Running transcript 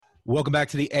Welcome back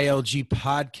to the ALG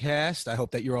podcast. I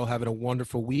hope that you're all having a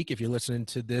wonderful week. If you're listening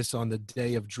to this on the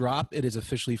day of drop, it is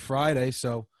officially Friday,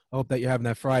 so I hope that you're having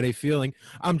that Friday feeling.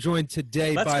 I'm joined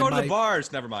today Let's by go to the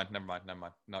bars. Never mind.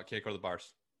 No, can't go to the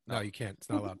bars. No, you can't. It's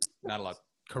not allowed. Not allowed.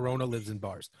 Corona lives in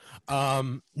bars.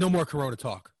 No more Corona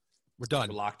talk. We're done.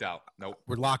 We're locked out. Nope.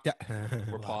 We're locked out.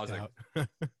 We're pausing.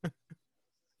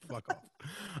 Fuck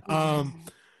off.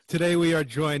 Today we are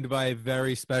joined by a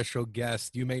very special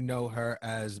guest. You may know her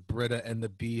as Britta and the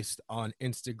Beast on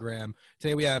Instagram.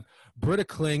 Today we have Britta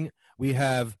Kling, we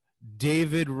have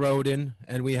David Roden,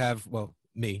 and we have, well,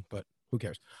 me, but who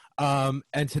cares? And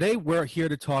today we're here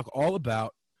to talk all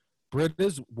about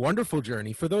Britta's wonderful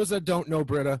journey. For those that don't know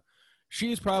Britta,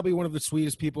 she is probably one of the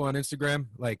sweetest people on Instagram.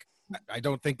 Like, I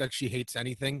don't think that she hates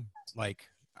anything. Like,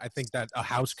 I think that a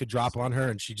house could drop on her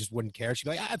and she just wouldn't care. She'd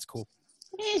be like, it's cool.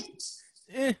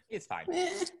 It's fine.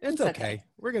 It's okay.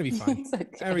 We're going to be fine. Okay.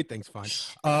 Everything's fine.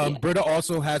 Britta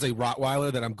also has a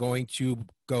Rottweiler that I'm going to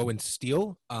go and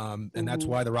steal. And that's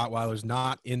why the Rottweiler's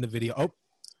not in the video. Oh,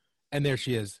 and there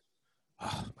she is.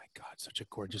 Oh, my God. Such a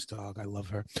gorgeous dog. I love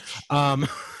her.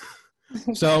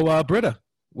 So, Britta,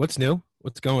 what's new?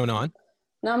 What's going on?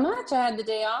 Not much. I had the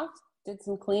day off. Did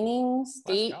some cleaning,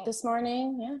 skate this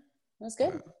morning. Yeah, it was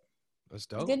good. That's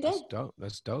dope. Good day.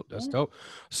 That's dope.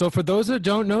 So for those that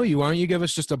don't know you, why don't you give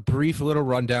us just a brief little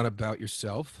rundown about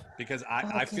yourself? Because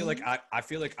I feel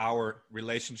like our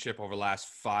relationship over the last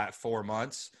 4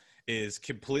 months is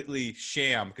completely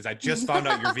sham because I just found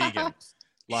out you're vegan.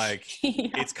 Like,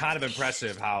 It's kind of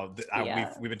impressive how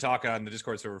we've been talking on the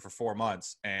Discord server for 4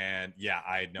 months, and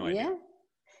I had no idea.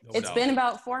 It's been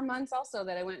about 4 months also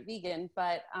that I went vegan,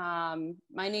 but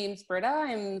my name's Britta.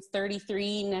 I'm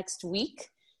 33 next week.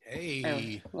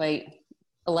 Hey.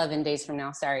 11 days from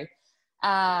now, sorry.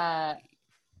 I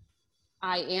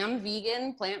am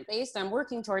vegan, plant-based. I'm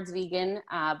working towards vegan,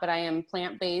 but I am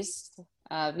plant-based.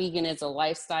 Vegan is a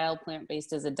lifestyle,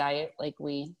 plant-based is a diet, like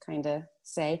we kind of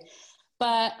say.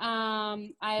 But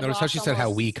notice how she said how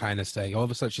we kind of say. All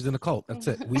of a sudden, she's in the cult. That's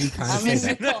it. We kind of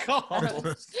say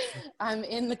that. I'm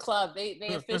in the club. They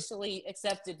officially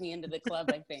accepted me into the club,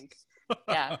 I think.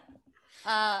 Yeah.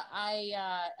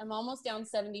 I am almost down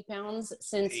 70 pounds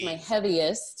since my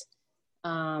heaviest.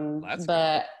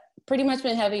 But pretty much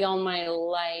been heavy all my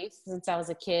life since I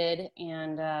was a kid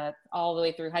and all the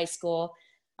way through high school.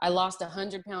 I lost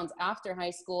 100 pounds after high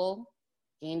school.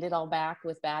 Gained it all back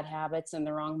with bad habits and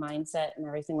the wrong mindset and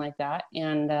everything like that.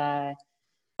 And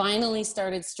finally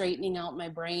started straightening out my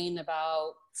brain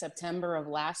about September of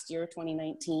last year,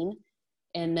 2019.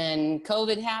 And then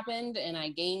COVID happened and I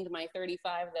gained my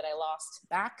 35 that I lost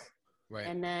back. Right.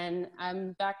 And then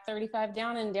I'm back 35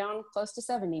 down and down close to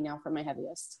 70 now for my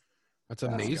heaviest. That's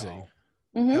amazing.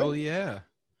 Mm-hmm. Hell yeah.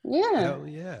 Yeah. Hell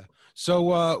yeah.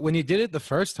 So when you did it the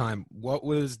first time, what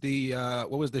was the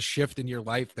shift in your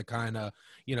life that kind of,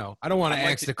 I don't want to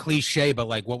ask the cliche, but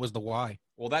like, what was the why?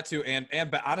 Well, that too. And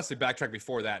honestly, backtrack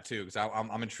before that too, because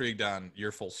I'm intrigued on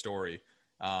your full story.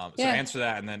 So answer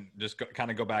that and then just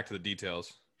kind of go back to the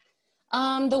details.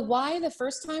 The why the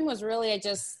first time was really, I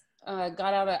just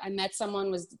I met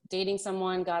someone, was dating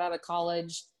someone, got out of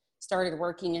college, started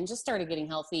working and just started getting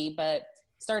healthy, but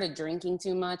started drinking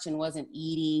too much and wasn't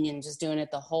eating and just doing it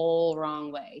the whole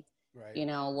wrong way. Right.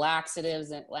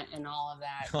 Laxatives and all of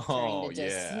that.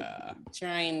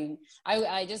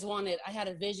 I had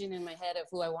a vision in my head of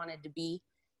who I wanted to be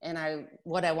and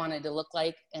what I wanted to look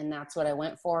like. And that's what I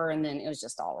went for. And then it was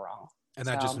just all wrong. And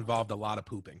that just involved a lot of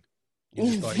pooping. You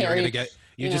just thought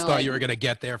you were going to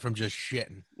get there from just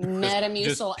shitting.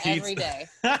 Metamucil every day.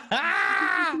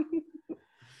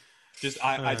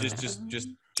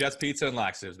 Just pizza and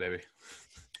laxatives, baby.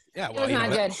 Yeah, well, it was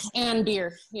not good. And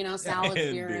beer, salads,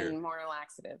 beer, and more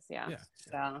laxatives. Yeah.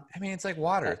 So I mean, it's like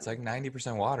water. It's like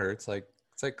 90% water. It's like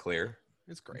clear.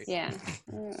 It's great. Yeah,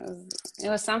 it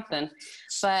was something,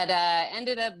 but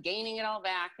ended up gaining it all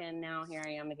back, and now here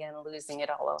I am again, losing it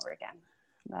all over again.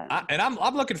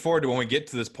 I'm looking forward to when we get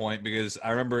to this point, because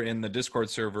I remember in the Discord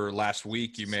server last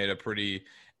week you made a pretty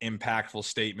impactful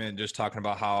statement, just talking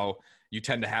about how you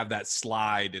tend to have that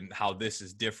slide and how this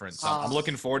is different. So I'm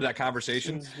looking forward to that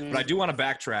conversation, but I do want to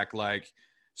backtrack.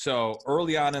 So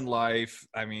early on in life,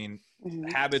 I mean,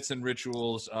 habits and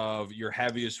rituals of your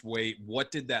heaviest weight, what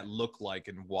did that look like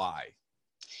and why?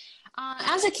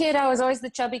 As a kid, I was always the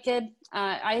chubby kid.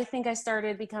 I think I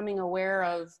started becoming aware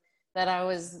of that I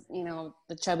was,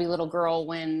 the chubby little girl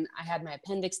when I had my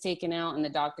appendix taken out and the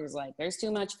doctor's like, there's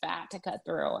too much fat to cut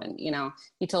through. And,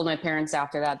 he told my parents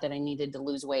after that I needed to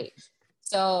lose weight.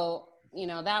 So,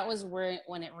 that was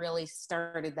when it really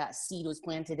started, that seed was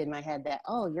planted in my head that,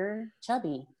 oh, you're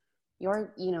chubby.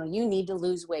 you need to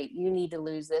lose weight. You need to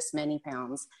lose this many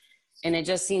pounds. And it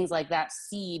just seems like that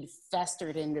seed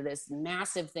festered into this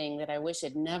massive thing that I wish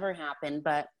had never happened.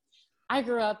 But I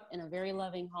grew up in a very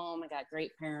loving home. I got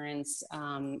great parents.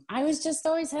 I was just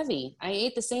always heavy. I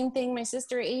ate the same thing my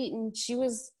sister ate, and she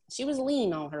was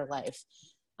lean all her life.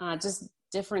 Just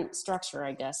different structure,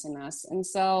 I guess, in us. And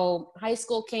so high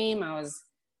school came. I was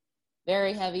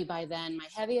very heavy by then. My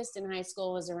heaviest in high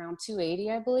school was around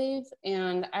 280, I believe.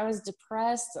 And I was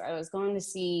depressed. I was going to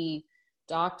see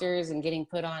doctors and getting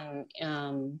put on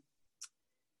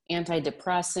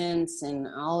antidepressants and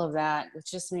all of that,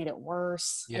 which just made it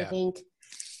worse, I think.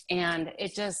 And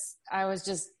I was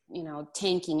just,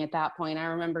 tanking at that point. I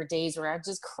remember days where I'd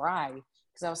just cry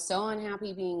because I was so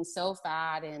unhappy being so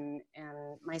fat, and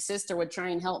my sister would try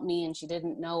and help me, and she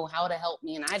didn't know how to help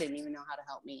me, and I didn't even know how to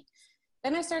help me.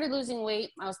 Then I started losing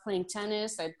weight. I was playing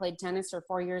tennis. I'd played tennis for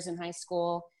 4 years in high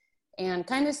school and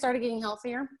kind of started getting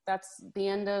healthier. That's the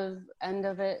end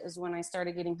of it, is when I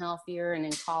started getting healthier, and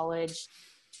in college,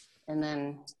 and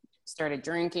then started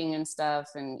drinking and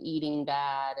stuff and eating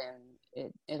bad,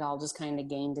 and it all just kind of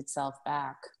gained itself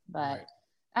back. But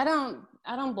I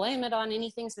don't blame it on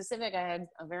anything specific. I had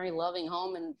a very loving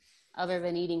home, and other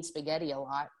than eating spaghetti a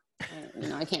lot,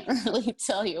 I can't really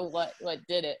tell you what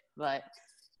did it, but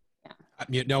yeah.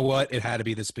 You know what? It had to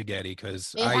be the spaghetti,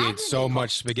 because I ate so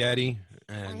much spaghetti,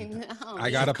 and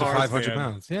I got up to 500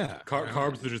 pounds. Yeah.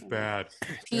 Carbs are just bad.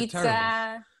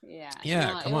 Pizza.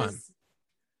 Yeah, come on.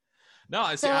 No,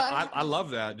 I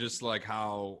love that. Just like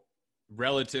how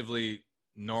relatively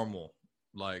normal,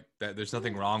 like that. There's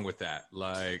nothing wrong with that.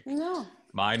 Like, no.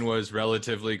 Mine was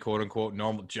relatively quote unquote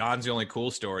normal. John's the only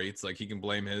cool story. It's like he can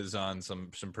blame his on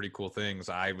some pretty cool things.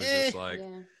 I was just like,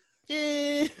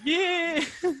 yeah.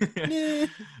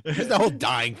 There's the whole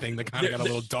dying thing that kind of got a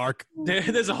little dark.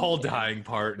 There's a whole dying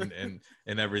part and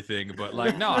everything, but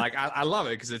like no, like I love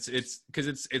it because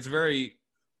it's very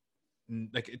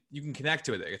like you can connect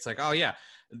to it. It's like, oh yeah,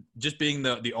 just being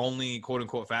the only quote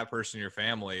unquote fat person in your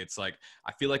family. It's like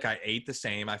I feel like I ate the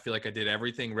same. I feel like I did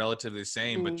everything relatively the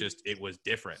same, but just it was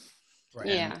different. Right.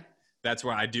 Yeah. And that's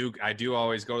where I do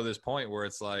always go to this point where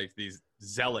it's like these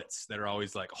zealots that are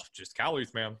always like, oh, just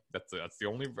calories, man. That's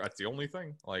the only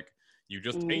thing. Like you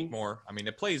just ate more. I mean,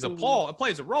 it plays a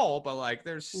role, but like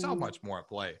there's so much more at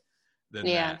play than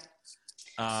that.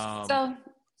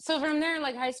 So from there,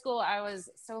 like high school, I was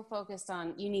so focused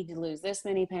on you need to lose this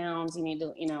many pounds. You need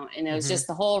to, and it was just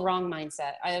the whole wrong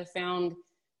mindset. I have found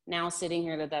now sitting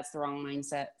here that's the wrong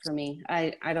mindset for me.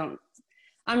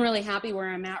 I'm really happy where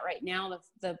I'm at right now.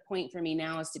 The point for me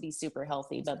now is to be super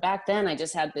healthy. But back then I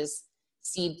just had this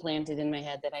seed planted in my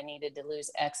head that I needed to lose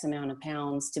X amount of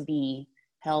pounds to be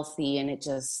healthy. And it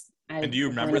just, and do you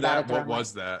remember that? What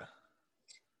was that?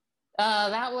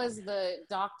 That was the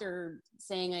doctor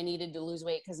saying I needed to lose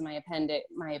weight because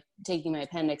taking my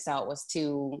appendix out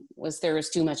there was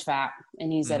too much fat,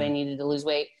 and he said I needed to lose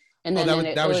weight. And then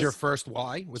that was your first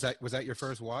why? Was that your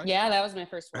first why? Yeah, that was my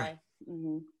first why.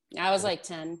 I was like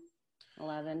 10,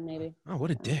 11 maybe. Oh, what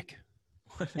a dick!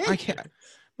 I can't.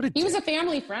 He was a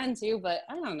family friend too, but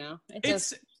I don't know.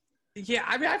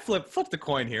 I mean, I flip the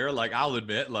coin here. Like I'll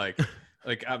admit, like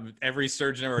every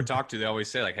surgeon I ever talked to, they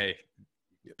always say like, hey.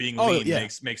 Being lean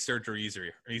makes surgery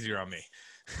easier on me.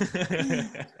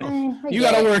 You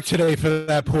got to work today for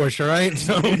that Porsche, right?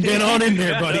 So get on in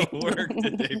there, buddy. Work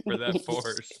today for that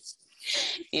Porsche.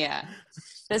 Yeah.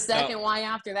 The second why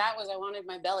after that was I wanted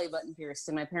my belly button pierced,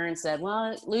 and my parents said,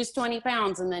 "Well, lose 20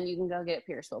 pounds, and then you can go get it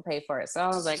pierced. We'll pay for it." So I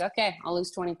was like, "Okay, I'll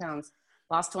lose 20 pounds."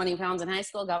 Lost 20 pounds in high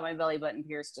school, got my belly button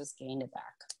pierced, just gained it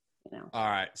back. All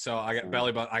right, so I got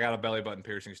a belly button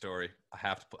piercing story. I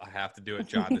have to do it,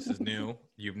 John. This is new.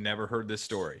 You've never heard this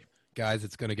story, guys.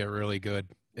 It's gonna get really good.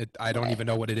 I don't even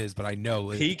know what it is, but I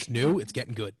know it's new. It's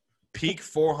getting good. Peak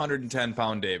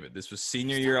 410-pound David. This was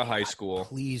senior year of high school.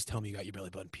 Please tell me you got your belly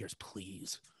button pierced,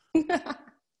 please.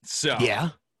 So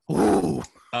yeah. Ooh.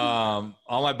 All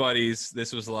my buddies.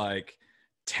 This was like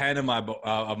 10 of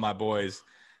my boys.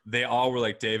 They all were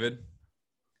like, David,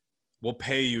 we'll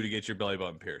pay you to get your belly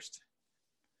button pierced.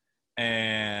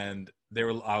 And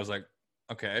I was like,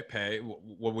 okay, pay.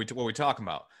 What we talking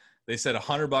about? They said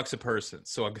 $100 a person.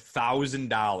 So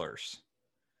 $1,000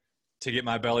 to get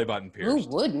my belly button pierced.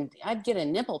 Who wouldn't? I'd get a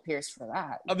nipple pierced for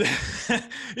that.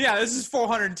 Yeah, this is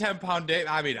 410-pound Dave.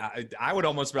 I mean, I would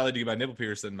almost rather get my nipple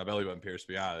pierced than my belly button pierced,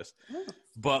 to be honest. Oh.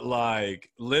 But like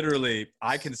literally,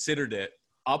 I considered it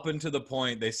up until the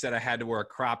point they said I had to wear a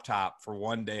crop top for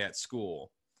one day at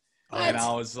school. What? And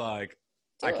I was like,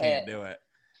 I can't do it.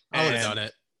 I would have done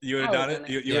it. You would I have done would've it.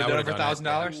 done You it. would Yeah, have I done it for would've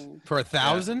done it, $1,000. For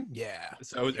 $1,000? Yeah.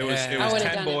 So it Yeah. was I would've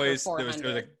 10 done it for boys. It was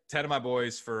 $400. like 10 of my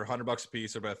boys for $100 a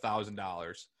piece, or about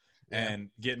 $1,000, Yeah. and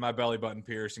getting my belly button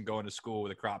pierced and going to school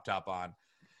with a crop top on.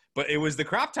 But it was the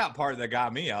crop top part that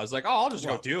got me. I was like, oh, I'll just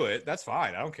go do it. That's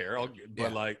fine. I don't care.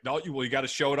 But like, no, you got to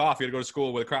show it off. You got to go to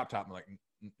school with a crop top. I'm like,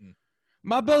 mm-mm.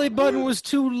 My belly button was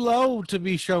too low to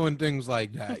be showing things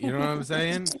like that. You know what I'm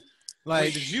saying?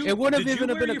 Like, Wait, it wouldn't did have you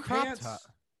even wear been a your crop pants? top.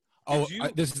 Oh,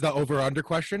 this is the over/under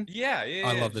question. Yeah.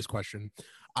 I love this question.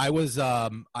 I was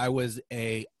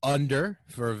a under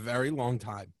for a very long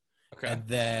time, Okay. and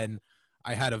then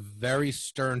I had a very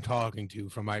stern talking to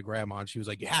from my grandma, and she was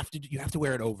like, you have to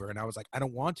wear it over. And I was like, I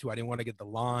don't want to. I didn't want to get the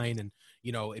line and,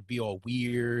 you know, it'd be all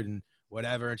weird and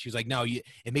whatever. And she's like, no,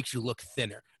 it makes you look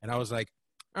thinner. And I was like,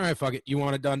 all right, fuck it. You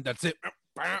want it done? That's it.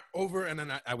 Over. And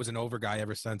then I was an over guy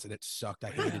ever since, and it sucked.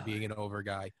 I hated being an over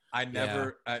guy. I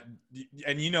never,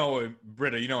 and you know,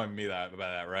 Britta, you know me about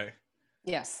that, right?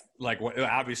 Yes. Like,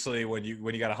 obviously, when you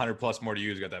got 100+ more to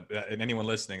use, you got that, and anyone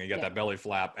listening, you got that belly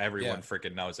flap. Everyone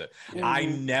freaking knows it. Mhm. I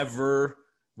never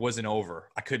was an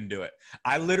over. I couldn't do it.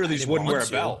 I literally just wouldn't wear a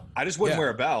belt. I just wouldn't wear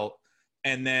a belt,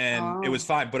 and then it was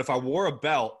fine. But if I wore a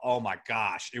belt, oh my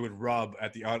gosh, it would rub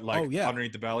at the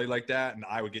underneath the belly like that, and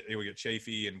it would get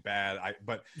chafy and bad.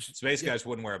 So basically, I just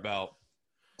wouldn't wear a belt.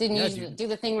 Didn't you do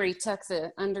the thing where you tuck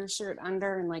the undershirt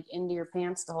under and like into your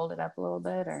pants to hold it up a little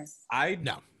bit, or?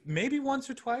 Maybe once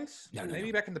or twice.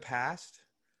 Maybe back in the past.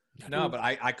 No, but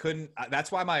I couldn't.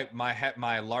 That's why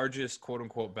my largest quote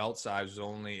unquote belt size was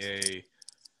only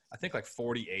I think like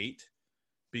 48,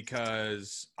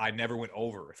 because I never went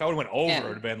over. If I would have went over, it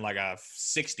would have been like a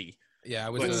 60. Yeah, I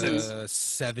was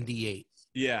 78.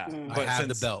 Yeah, I have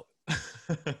the belt.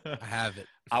 I have it.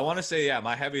 I want to say,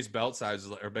 my heaviest belt size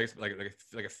is basically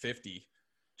like a 50,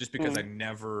 just because I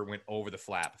never went over the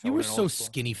flap. You were so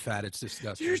skinny fat, it's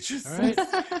disgusting. You're just, right?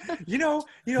 you know,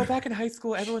 back in high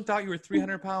school, everyone thought you were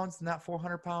 300 pounds, not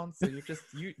 400 pounds. So you're just,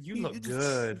 you look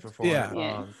good for 400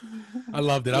 pounds. I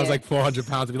loved it. I was like 400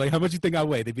 pounds. I'd be like, how much you think I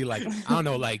weigh? They'd be like, I don't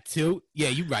know, like 2. Yeah,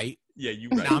 you right. Yeah, you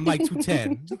right. Now I'm like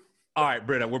 210. All right,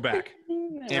 Britta, we're back.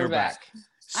 We're back.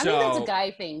 So, I think that's a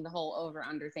guy thing, the whole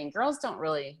over-under thing. Girls don't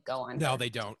really go under. No, they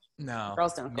don't. No.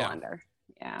 Girls don't go under.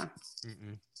 Yeah.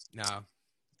 Mm-mm. No.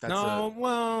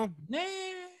 I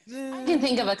can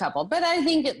think of a couple, but I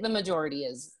think the majority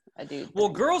is a dude. Well,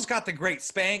 girls got the great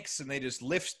Spanx, and they just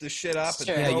lift the shit up.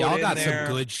 Sure. And y'all got some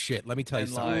good shit. Let me tell you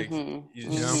something. Like,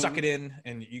 you just suck it in,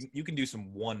 and you can do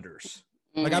some wonders.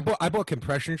 Like I bought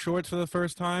compression shorts for the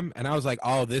first time, and I was like,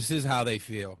 oh, this is how they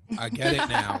feel. I get it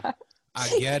now. I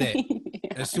get it.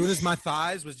 As soon as my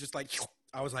thighs was just like,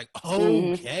 I was like,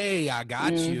 okay, I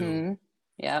got you.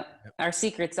 Yep. Our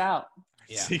secret's out.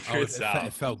 Yeah. Secret's out.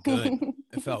 It felt good.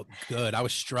 It felt good. I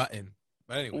was strutting.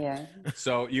 But anyway. Yeah.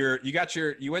 So you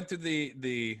went through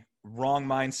the wrong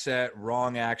mindset,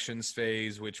 wrong actions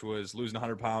phase, which was losing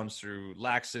 100 pounds through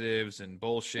laxatives and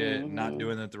bullshit, and not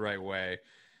doing it the right way.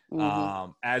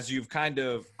 As you've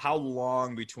how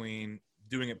long between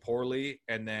doing it poorly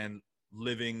and then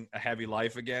living a heavy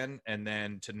life again, and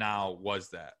then to now was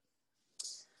that?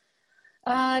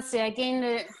 Let's see, I gained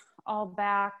it all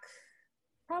back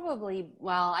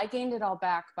I gained it all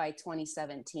back by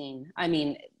 2017. I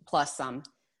mean, plus some.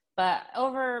 But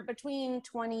between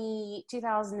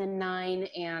 2009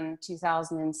 and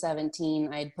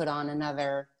 2017, I'd put on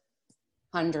another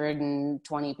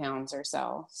 120 pounds or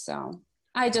so. So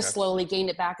I just slowly gained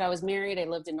it back. I was married. I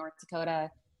lived in North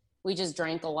Dakota. We just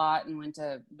drank a lot and went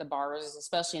to the bars,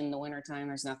 especially in the wintertime.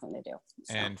 There's nothing to do.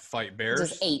 So. And fight bears?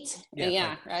 Just ate.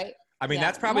 Yeah, right? I mean,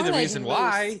 that's probably the reason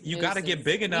why you got to get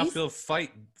big enough to fight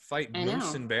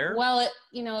moose and bear. Well,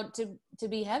 to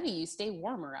be heavy, you stay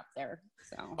warmer up there.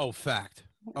 So. Oh, fact.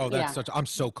 Oh, that's I'm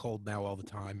so cold now all the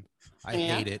time. I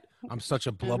hate it. I'm such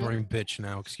a blubbering bitch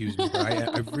now. Excuse me.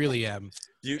 I really am.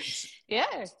 It's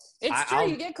true.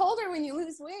 You get colder when you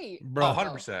lose weight. Bro,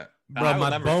 100%. Bro,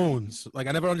 my bones. Like,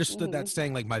 I never understood that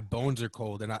saying, like, my bones are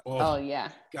cold. And yeah.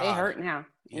 God. They hurt now.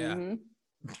 Yeah.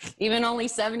 Even only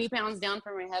 70 pounds down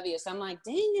from my heaviest. I'm like,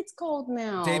 dang, it's cold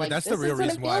now. David, like, that's the real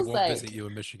reason why I won't like. visit you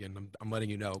in Michigan. I'm letting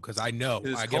you know, because I know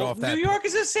I get get off that. New York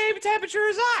is the same temperature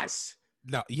as us.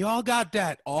 No, y'all got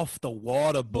that off the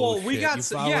water bullshit. Well, we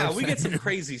got we get some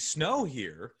crazy snow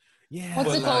here. Yeah.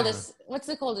 What's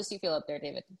the coldest you feel up there,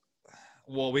 David?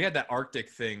 Well, we had that Arctic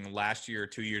thing last year,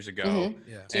 2 years ago.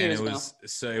 Yeah. And it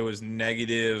was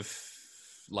negative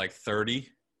like 30.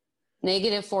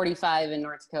 Negative 45 in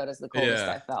North Dakota is the coldest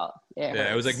I felt.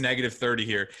 It was like negative 30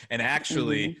 here. And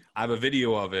actually, I have a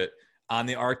video of it on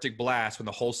the Arctic blast when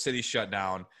the whole city shut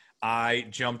down. I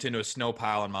jumped into a snow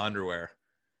pile in my underwear.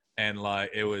 And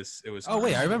like it was. Oh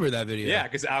wait, I remember that video. Yeah,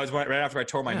 because I was right after I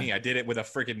tore my knee. I did it with a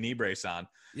freaking knee brace on.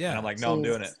 Yeah. And I'm like, no, I'm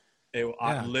doing it.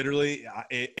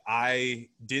 I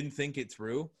didn't think it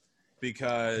through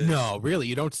because no, really,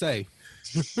 you don't say.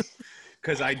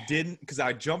 Because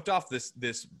I jumped off this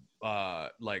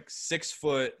like 6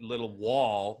 foot little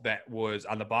wall that was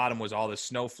on the bottom was all the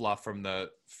snow fluff from the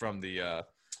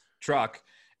truck,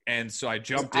 and so I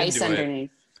jumped into it. Underneath.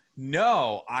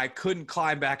 No, I couldn't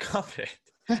climb back up it,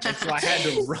 and so I had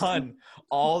to run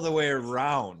all the way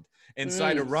around, and so I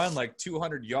had to run like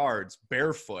 200 yards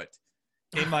barefoot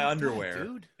in my underwear,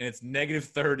 dude. And it's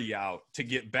 -30 out to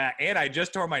get back. And I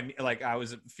just tore my like I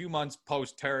was a few months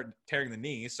post tearing the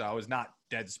knee, so I was not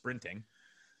dead sprinting.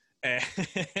 And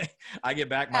I get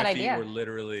back, my feet were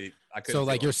literally. I couldn't. So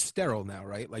like you're sterile now,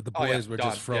 right? Like the boys were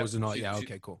gone. Just frozen. Yeah.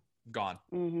 Okay, cool. Gone.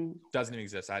 Doesn't even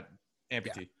exist. I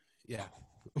amputee. Yeah.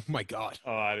 Oh my God.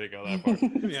 Oh, I didn't go that far.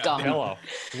 Yeah. Gone. Hello.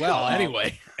 Well,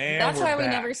 anyway. And that's why we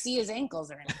never see his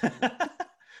ankles or anything.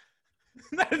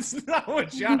 That's not what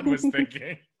John was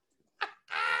thinking.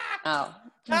 Oh.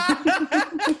 I'm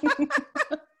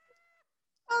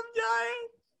dying.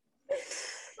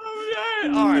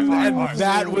 All right.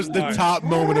 That was the top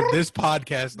moment of this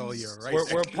podcast all year, right?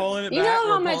 We're pulling it back. You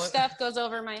know how much stuff goes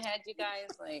over my head, you guys,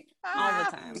 like all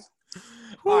the time.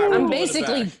 Right,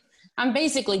 I'm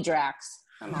basically Drax.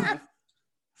 Come on.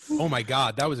 Oh my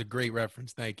God, that was a great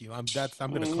reference. Thank you. I'm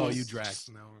gonna call you Drax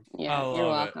now. Yeah, you're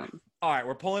welcome. All right,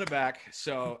 we're pulling it back.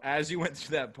 So as you went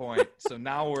through that point, so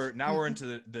now we're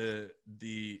into the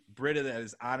Britta that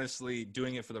is honestly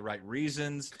doing it for the right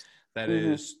reasons. That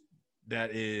is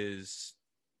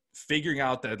figuring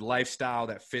out that lifestyle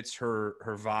that fits her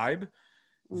vibe.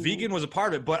 Vegan was a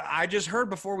part of it, but I just heard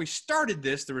before we started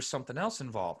this, there was something else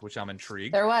involved, which I'm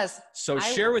intrigued. There was. So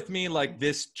share with me like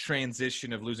this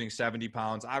transition of losing 70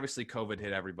 pounds. Obviously COVID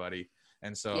hit everybody.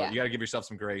 And so you got to give yourself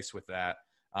some grace with that.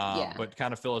 But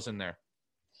kind of fill us in there.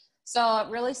 So it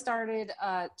really started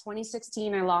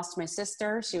 2016. I lost my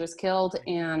sister. She was killed.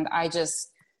 And I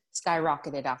just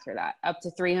skyrocketed after that, up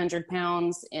to 300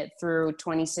 pounds through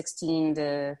 2016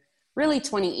 to really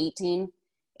 2018.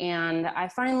 And I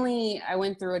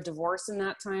went through a divorce in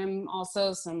that time,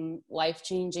 also some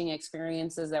life-changing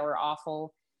experiences that were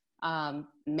awful.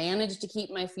 Managed to keep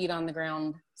my feet on the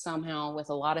ground somehow with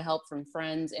a lot of help from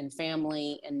friends and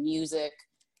family and music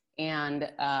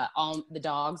and all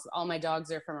my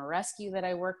dogs are from a rescue that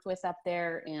I worked with up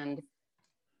there, and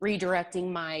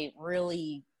redirecting my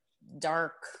really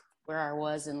dark, where I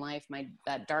was in life,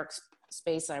 that dark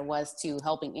space I was to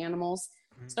helping animals.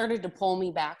 Started to pull me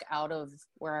back out of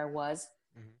where I was.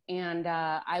 And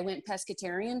I went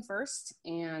pescatarian first.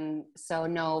 And so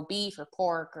no beef or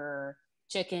pork or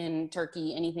chicken,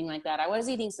 turkey, anything like that. I was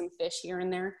eating some fish here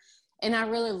and there. And I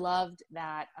really loved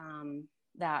that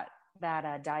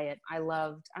diet.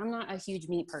 I'm not a huge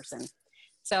meat person.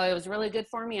 So it was really good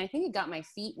for me. I think it got my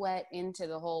feet wet into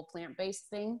the whole plant-based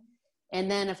thing. And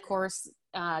then, of course,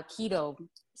 keto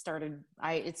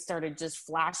it started just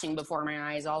flashing before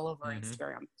my eyes all over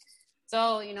Instagram.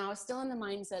 So, I was still in the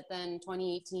mindset then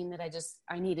 2018 that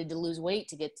I needed to lose weight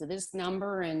to get to this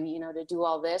number and, to do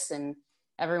all this. And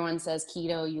everyone says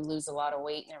keto, you lose a lot of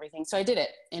weight and everything. So I did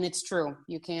it. And it's true.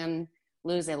 You can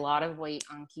lose a lot of weight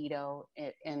on keto.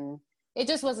 And it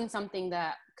just wasn't something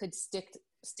that could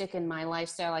stick in my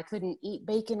lifestyle. I couldn't eat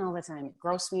bacon all the time. It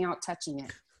grossed me out touching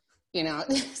it. I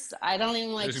don't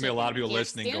even like. There's gonna be a lot of people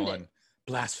listening going,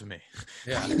 blasphemy.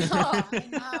 Yeah. I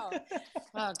know.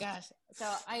 Oh gosh. So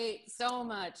I ate so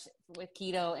much with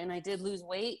keto, and I did lose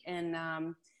weight. And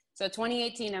so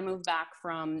 2018, I moved back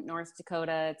from North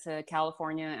Dakota to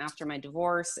California after my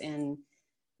divorce, and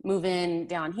moved in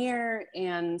down here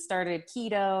and started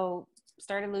keto.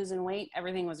 Started losing weight.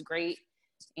 Everything was great,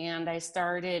 and I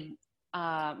started.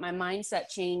 My mindset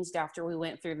changed after we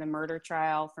went through the murder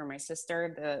trial for my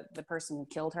sister, the person who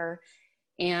killed her.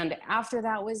 And after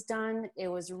that was done, it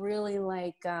was really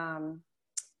like,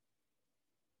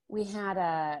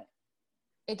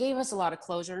 it gave us a lot of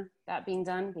closure, that being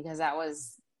done, because that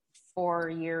was 4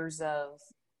 years of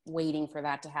waiting for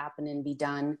that to happen and be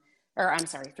done. Or I'm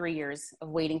sorry, 3 years of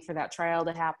waiting for that trial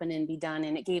to happen and be done.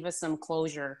 And it gave us some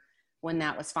closure when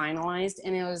that was finalized.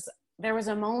 And there was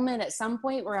a moment at some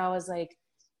point where I was like,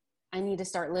 I need to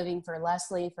start living for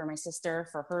Leslie, for my sister,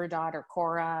 for her daughter,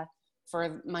 Cora,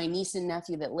 for my niece and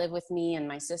nephew that live with me, and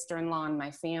my sister-in-law and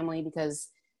my family, because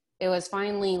it was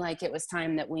finally like it was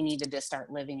time that we needed to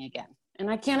start living again. And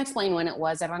I can't explain when it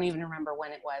was. I don't even remember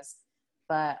when it was.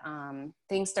 But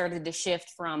things started to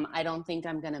shift from, I don't think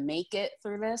I'm going to make it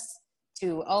through this,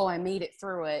 to, oh, I made it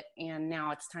through it. And now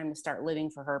it's time to start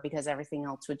living for her, because everything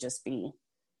else would just be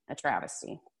a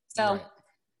travesty. So Right.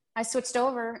 I switched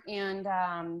over and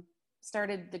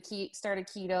started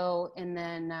keto, and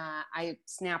then I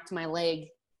snapped my leg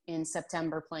in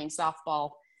September playing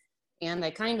softball, and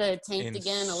I kind of tanked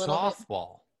again a little bit.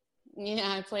 Softball.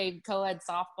 Yeah, I played co-ed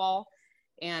softball,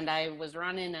 and I was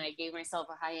running, and I gave myself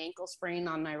a high ankle sprain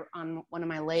on one of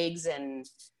my legs, and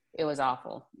it was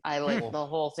awful. The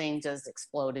whole thing just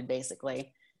exploded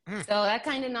basically. So that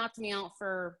kind of knocked me out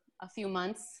for a few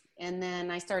months, and then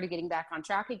I started getting back on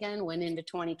track again, went into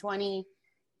 2020,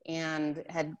 and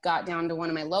had got down to one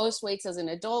of my lowest weights as an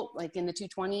adult, like in the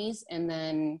 220s, and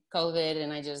then COVID,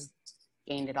 and I just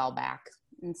gained it all back.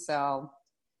 And so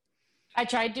I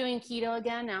tried doing keto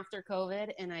again after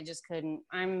COVID, and I just couldn't.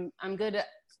 I'm good at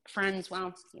friends,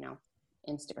 well,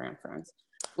 Instagram friends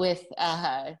with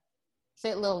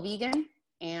Fit Little Vegan.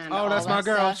 And Oh, that's my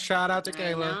girl. stuff. Shout out to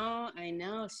Kayla. I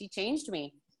know. She changed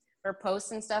me. Her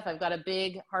posts and stuff. I've got a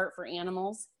big heart for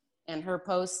animals, and her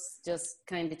posts just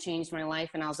kind of changed my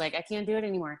life. And I was like, I can't do it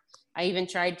anymore. I even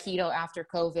tried keto after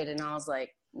COVID, and I was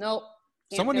like, nope.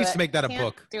 Someone needs to make that a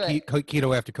book. Keto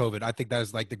Keto after COVID. I think that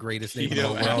is like the greatest thing in the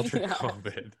Keto world. after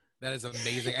COVID. That is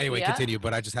amazing. Anyway, Yeah. continue,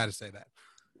 but I just had to say that.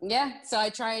 Yeah. So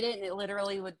I tried it, and it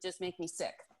literally would just make me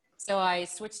sick. So I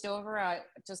switched over. I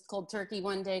just cold turkey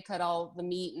one day, cut all the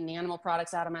meat and animal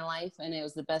products out of my life. And it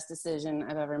was the best decision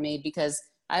I've ever made, because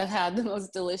I've had the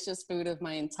most delicious food of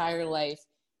my entire life,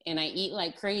 and I eat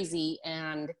like crazy,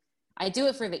 and I do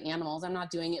it for the animals. I'm not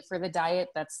doing it for the diet.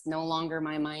 That's no longer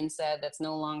my mindset. That's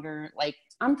no longer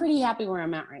I'm pretty happy where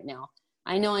I'm at right now.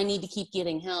 I know I need to keep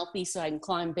getting healthy so I can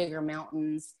climb bigger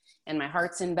mountains, and my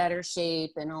heart's in better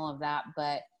shape and all of that.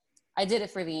 But I did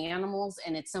it for the animals,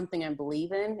 and it's something I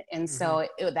believe in. And so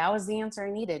that was the answer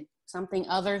I needed. Something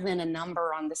other than a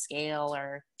number on the scale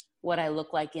or what I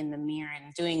look like in the mirror,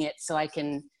 and doing it so I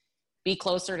can be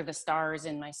closer to the stars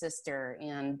and my sister,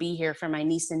 and be here for my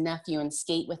niece and nephew and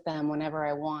skate with them whenever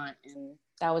I want. And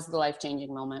that was the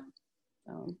life-changing moment.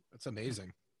 That's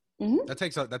amazing. Mhm. That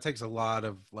takes a lot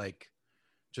of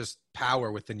just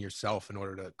power within yourself in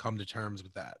order to come to terms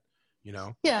with that,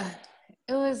 Yeah,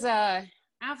 it was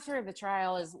after the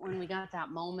trial is when we got that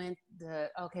moment,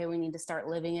 okay, we need to start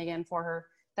living again for her.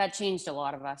 That changed a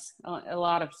lot of us. A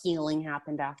lot of healing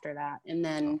happened after that. And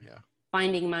then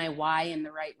finding my why and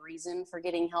the right reason for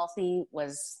getting healthy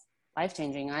was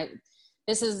life-changing. I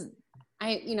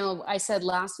said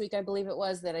last week, I believe it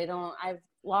was, that I've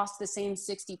lost the same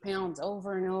 60 pounds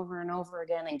over and over and over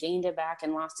again, and gained it back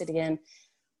and lost it again.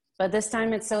 But this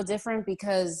time it's so different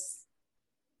because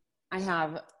I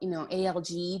have,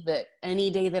 ALG, but any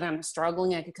day that I'm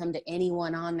struggling, I could come to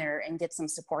anyone on there and get some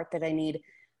support that I need.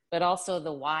 But also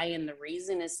the why and the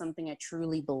reason is something I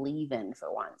truly believe in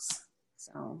for once.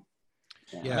 So,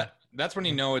 yeah. That's when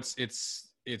you know it's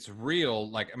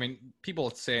real. People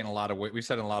say in a lot of ways, we've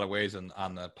said in a lot of ways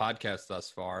on the podcast thus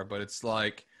far, but it's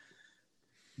like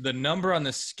the number on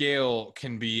the scale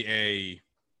can be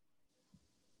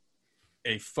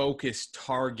a focused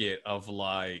target of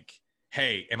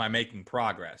hey, am I making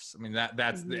progress? I mean,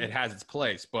 that's it has its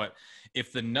place. But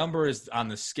if the number is on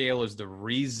the scale is the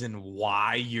reason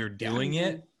why you're doing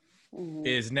it,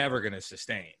 is never going to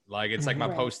sustain. It's like my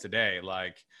post today.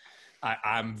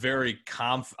 I'm very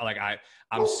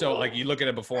I'm so you look at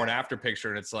a before and after picture,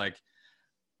 and it's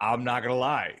I'm not going to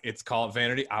lie. It's called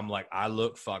vanity. I'm I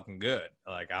look fucking good.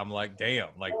 I'm damn,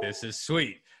 this is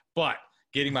sweet. But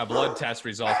getting my blood test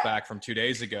results back from 2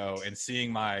 days ago and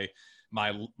seeing where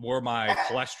my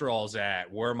cholesterol's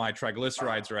at, where my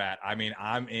triglycerides are at. I mean,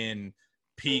 I'm in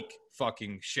peak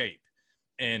fucking shape.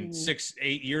 And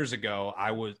 8 years ago,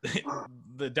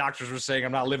 the doctors were saying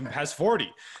I'm not living past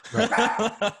 40. Right.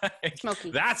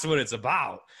 That's what it's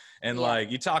about. And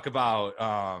you talk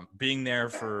about being there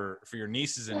for your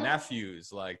nieces and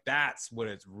nephews, that's what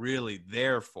it's really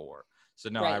there for. So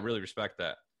no, I really respect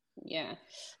that. Yeah.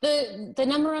 The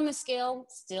number on the scale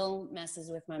still messes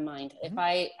with my mind. If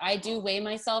I do weigh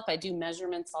myself, I do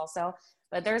measurements also,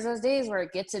 but there's those days where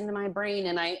it gets into my brain,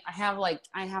 and I have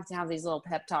to have these little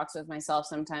pep talks with myself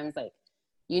sometimes,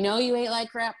 you ate like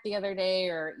crap the other day,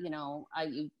 or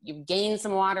you've gained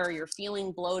some water, or you're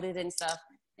feeling bloated and stuff,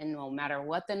 and no matter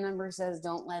what the number says,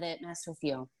 don't let it mess with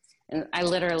you. And I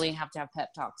literally have to have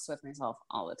pep talks with myself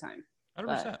all the time.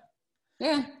 100%. But,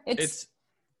 yeah,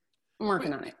 I'm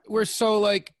working on it. We're so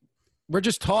we're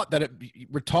just taught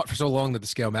we're taught for so long that the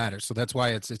scale matters. So that's why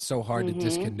it's so hard to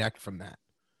disconnect from that.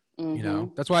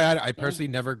 That's why I personally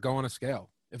never go on a scale.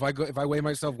 If I weigh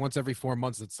myself once every 4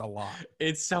 months, it's a lot.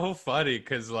 It's so funny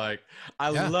because love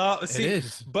it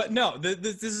is. But no,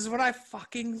 this is what I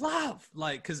fucking love.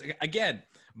 Because again,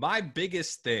 my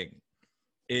biggest thing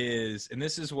is, and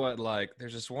this is what, like,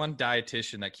 there's this one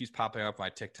dietitian that keeps popping up on my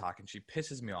TikTok, and she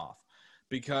pisses me off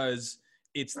because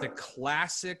it's the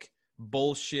classic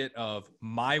bullshit of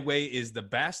my way is the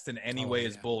best and any way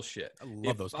is bullshit. I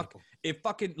love those people. It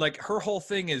fucking, like, her whole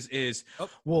thing is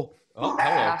hello.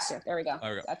 There we go.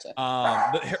 Gotcha.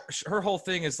 But her whole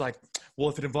thing is like, well,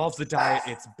 if it involves the diet,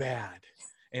 it's bad.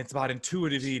 And it's about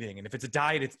intuitive eating. And if it's a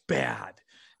diet, it's bad.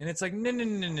 And it's like,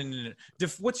 no.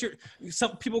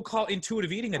 Some people call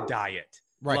intuitive eating a diet.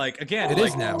 Right. Like, again, it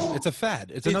is now. It's a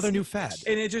fad. It's another new fad.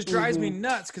 And it just drives me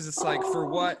nuts because it's like, for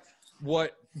what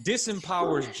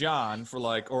disempowers John for,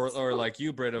 like, or like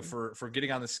you, Britta, for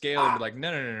getting on the scale and be like, no,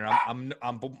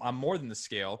 I'm more than the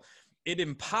scale. It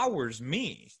empowers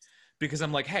me because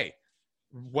I'm like, hey,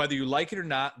 whether you like it or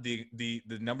not, the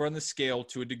number on the scale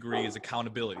to a degree is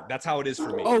accountability. That's how it is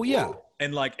for me. Oh yeah.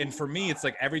 And for me, it's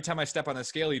like every time I step on the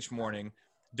scale each morning,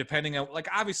 depending on, like,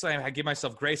 obviously I give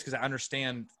myself grace because I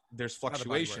understand there's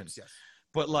fluctuations. Yes.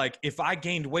 But, like, if I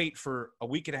gained weight for a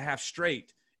week and a half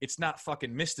straight, it's not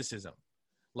fucking mysticism.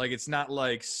 Like, it's not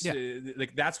like,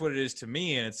 like, that's what it is to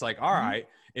me. And it's like, all right,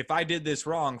 if I did this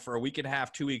wrong for a week and a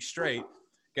half, 2 weeks straight,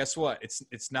 guess what?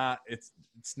 It's not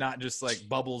just like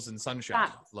bubbles and sunshine.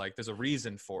 Like, there's a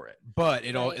reason for it. But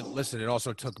it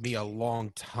also took me a long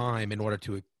time in order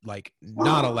to, like,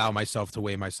 not allow myself to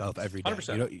weigh myself every day.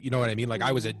 100%. You know what I mean? Like,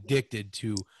 I was addicted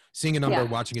to seeing a number,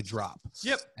 watching it drop.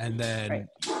 Yep. And then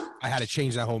I had to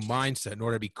change that whole mindset in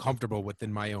order to be comfortable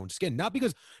within my own skin. Not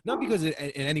because in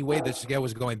any way the scale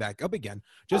was going back up again,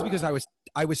 just because I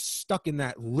was stuck in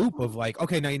that loop of, like,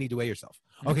 okay, now you need to weigh yourself.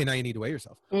 Okay, now you need to weigh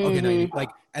yourself. Okay, now you need, like,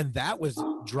 and that was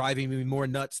driving me more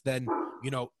nuts than,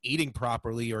 eating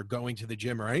properly or going to the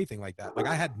gym or anything like that. Like,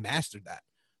 I had mastered that,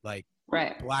 like,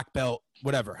 black belt,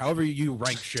 whatever, however you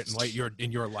rank shit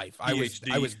in your life.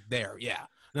 PhD. I was there. Yeah.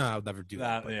 No, I'll never do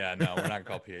that. Yeah, no, we're not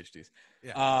called PhDs.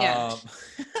 Yeah.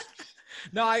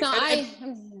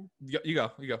 You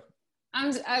go.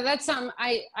 That's something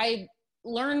I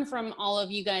learned from all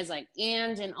of you guys, like,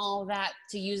 and all that,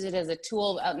 to use it as a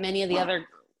tool. Many of the other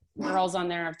girls on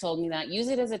there have told me that use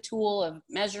it as a tool of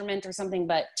measurement or something,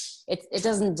 but it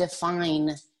doesn't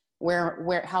define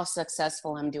where how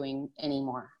successful I'm doing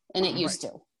anymore, and it used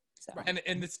to. So. And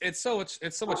it's so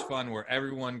much fun where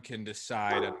everyone can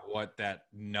decide on what that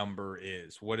number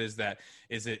is. What is that?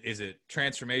 Is it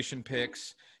transformation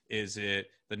pics? Is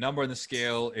it the number on the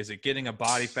scale? Is it getting a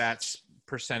body fat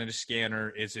percentage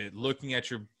scanner? Is it looking at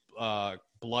your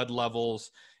blood levels?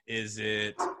 Is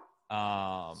it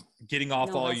getting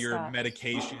off all your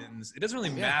medications? It doesn't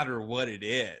really matter what it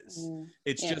is.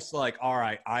 It's just like, all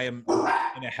right, I am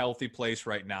in a healthy place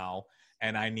right now,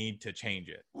 and I need to change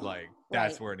it. Like,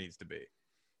 that's where it needs to be.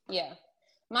 Yeah.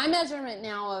 My measurement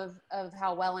now of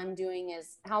how well I'm doing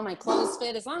is how my clothes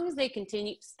fit, as long as they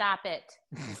continue. Stop it.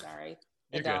 Sorry.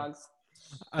 The dogs.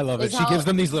 I love it. She gives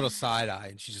them these little side eye,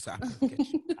 and she's just, I'm going to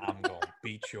get you. I'm going to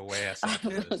beat your ass. I'm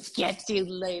going to get you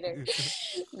later.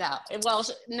 No. Well,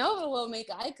 Nova will make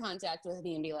eye contact with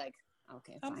me and be like,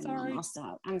 okay, fine, I'm sorry. Mom, I'll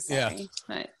stop. I'm sorry.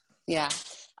 Yeah.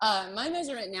 But, my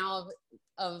measurement now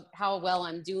of how well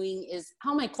I'm doing is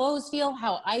how my clothes feel,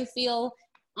 how I feel.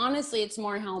 Honestly, it's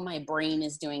more how my brain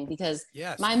is doing, because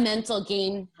my mental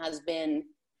game has been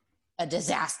a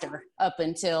disaster up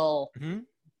until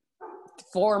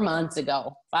 4 months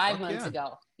ago, 5 months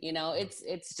ago.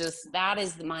 It's just, that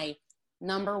is my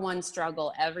number one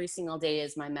struggle every single day,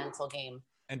 is my mental game.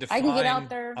 And I can get out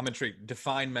there. I'm intrigued.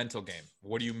 Define mental game.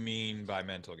 What do you mean by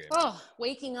mental game? Oh,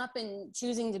 waking up and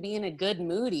choosing to be in a good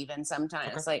mood even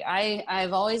sometimes. Okay. Like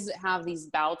I've always have these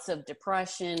bouts of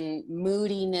depression,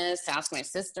 moodiness. Ask my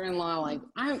sister-in-law, like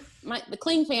the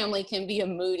Kling family can be a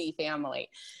moody family.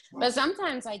 But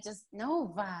sometimes I just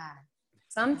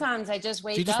sometimes I just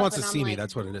wake up. She just wants to see me. Like,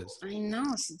 that's what it is. I know.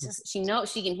 She knows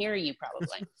she can hear you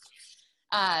probably.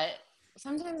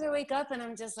 Sometimes I wake up and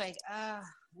I'm just like,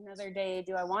 another day.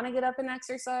 Do I want to get up and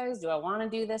exercise? Do I want to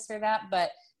do this or that?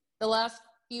 But the last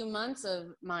few months of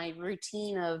my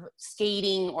routine of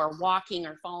skating or walking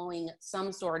or following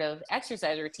some sort of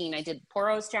exercise routine, I did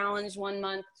Poros Challenge 1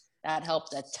 month. That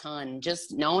helped a ton.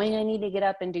 Just knowing I need to get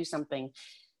up and do something,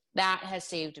 that has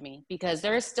saved me, because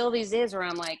there's still these days where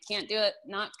I'm like, can't do it,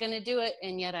 not going to do it.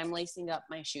 And yet I'm lacing up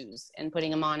my shoes and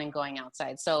putting them on and going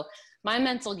outside. So my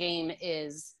mental game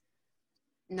is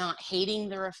not hating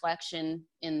the reflection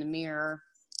in the mirror,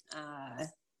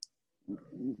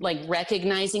 like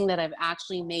recognizing that I've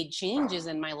actually made changes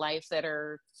in my life that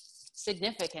are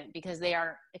significant, because they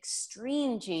are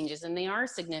extreme changes and they are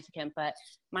significant, but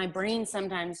my brain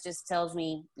sometimes just tells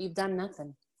me, you've done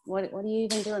nothing. what are you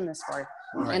even doing this for?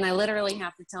 Right. And I literally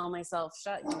have to tell myself,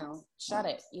 shut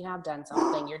it. You have done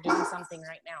something. You're doing something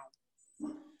right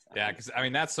now. Yeah, because I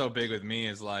mean that's so big with me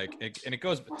is like, and it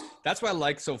goes. That's why I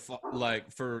like like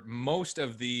for most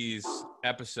of these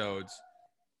episodes,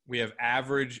 we have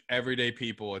average everyday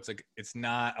people. It's like it's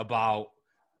not about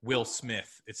Will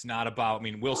Smith. It's not about. I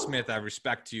mean, Will Smith, I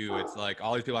respect you. It's like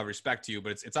all these people I respect you,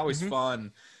 but it's always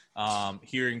fun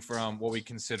hearing from what we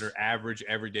consider average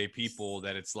everyday people.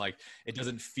 That it's like it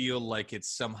doesn't feel like it's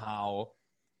somehow.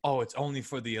 Oh, it's only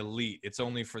for the elite. It's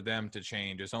only for them to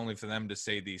change. It's only for them to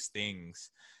say these things.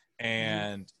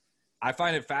 And I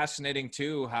find it fascinating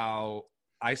too, how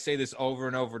I say this over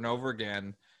and over and over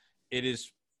again. It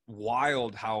is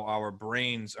wild how our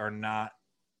brains are not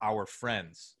our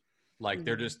friends. Like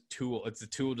they're just tool. It's a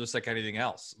tool just like anything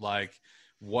else. Like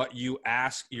what you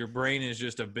ask, your brain is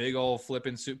just a big old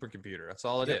flipping supercomputer. That's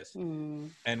all it is.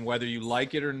 And whether you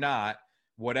like it or not,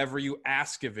 whatever you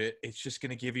ask of it, it's just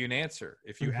going to give you an answer.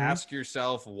 If you ask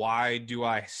yourself, why do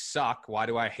I suck? Why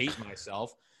do I hate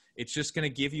myself? It's just going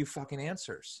to give you fucking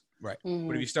answers. Right.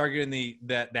 But if you start getting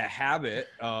that habit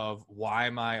of why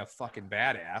am I a fucking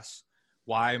badass?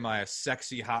 Why am I a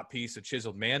sexy hot piece of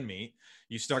chiseled man meat?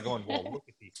 You start going, well, look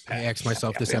at these. I ask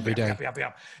myself this every day. And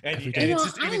Every it day.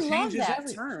 just I it love changes that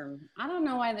everything. term. I don't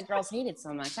know why the girls hate it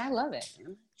so much. I love it,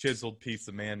 man. Chiseled piece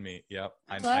of man meat. Yep.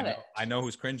 Love it. I know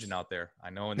who's cringing out there. I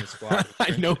know in this squad.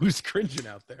 I know who's cringing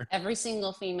out there. Every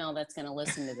single female that's going to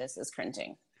listen to this is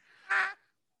cringing.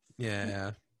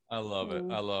 Yeah. I love it.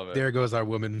 I love it. There goes our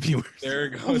women viewers. There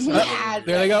goes. Yeah,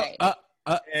 There they go. right.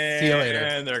 See you later.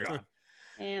 And they're gone.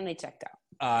 And they checked out.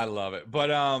 I love it.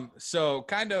 But so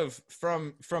kind of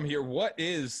from here, what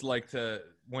is like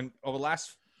when over the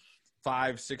last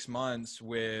 5-6 months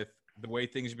with the way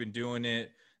things have been doing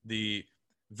it, the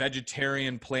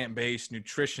vegetarian plant-based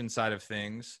nutrition side of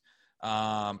things,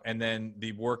 and then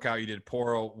the workout you did,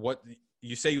 Poro, what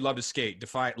you say you love to skate,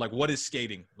 define, like what is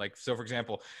skating? Like, so for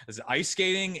example, is it ice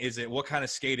skating? Is it, what kind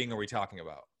of skating are we talking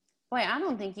about? Wait, I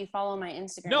don't think you follow my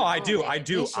Instagram. No, I account, do. Dave. I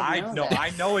do. You should know this. I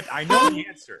know it. I know the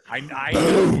answer. I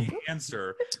know the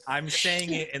answer. I'm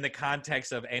saying it in the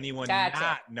context of anyone Gotcha.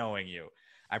 not knowing you.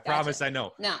 I promise I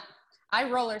know. No, I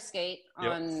roller skate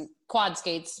Yep. on quad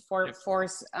skates, four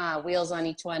wheels on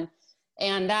each one.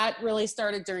 And that really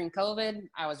started during COVID.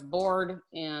 I was bored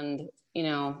and,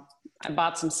 I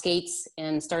bought some skates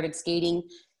and started skating.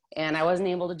 And I wasn't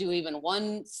able to do even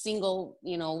one single,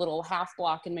 little half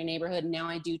block in my neighborhood. And now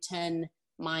I do 10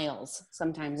 miles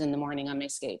sometimes in the morning on my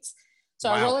skates. So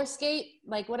Wow. I roller skate.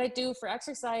 Like what I do for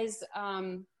exercise,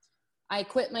 I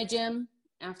quit my gym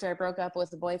after I broke up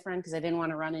with a boyfriend because I didn't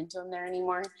want to run into him there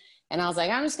anymore. And I was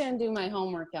like, I'm just going to do my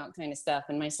home workout kind of stuff.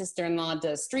 And my sister-in-law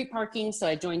does street parking. So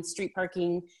I joined street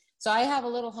parking. So I have a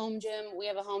little home gym. We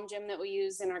have a home gym that we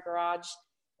use in our garage.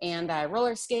 And I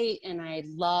roller skate and I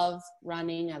love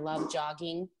running. I love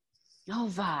jogging.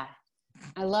 I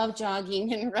love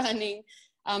jogging and running.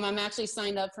 I'm actually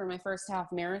signed up for my first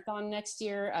half marathon next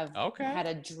year. I've had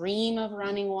a dream of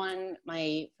running one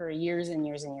for years and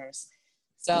years and years.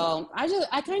 So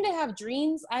I kind of have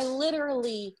dreams. I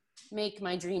literally make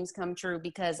my dreams come true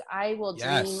because I will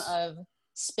dream of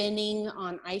spinning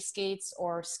on ice skates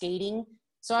or skating.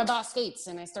 So I bought skates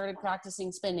and I started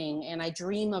practicing spinning, and I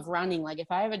dream of running. Like if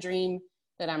I have a dream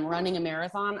that I'm running a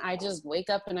marathon, I just wake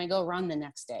up and I go run the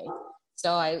next day.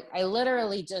 So I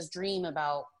literally just dream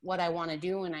about what I want to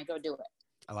do and I go do it.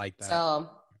 I like that.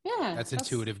 So yeah. That's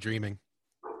intuitive dreaming.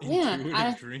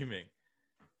 Intuitive dreaming.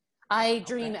 I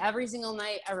dream every single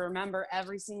night. I remember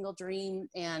every single dream.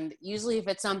 And usually if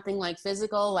it's something like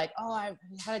physical, like, oh, I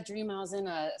had a dream I was in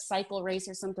a cycle race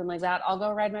or something like that, I'll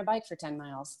go ride my bike for 10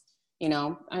 miles. It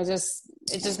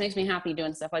just makes me happy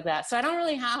doing stuff like that. So I don't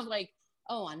really have like,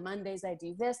 oh, on Mondays I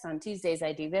do this, on Tuesdays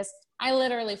I do this. I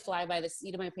literally fly by the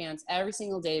seat of my pants every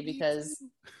single day because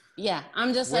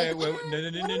I'm just No.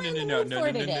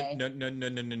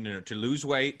 To lose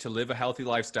weight, to live a healthy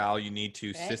lifestyle, you need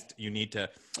to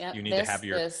have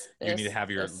your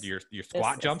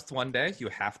squat jumps one day. You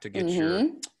have to get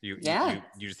you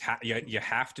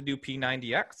have to do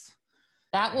P90X.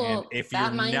 That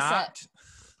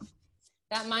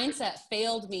mindset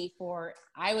failed me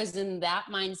I was in that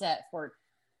mindset for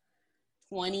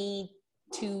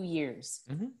 22 years.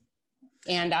 Mm-hmm.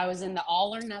 And I was in the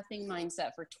all or nothing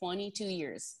mindset for 22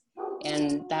 years.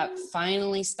 And that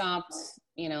finally stopped,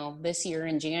 this year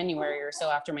in January or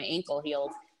so after my ankle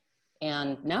healed.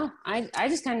 And no, I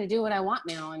just kind of do what I want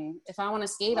now. And if I want to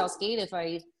skate, I'll skate. If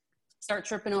I start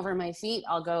tripping over my feet,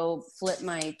 I'll go flip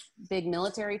my big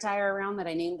military tire around that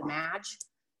I named Madge.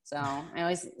 So I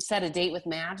always set a date with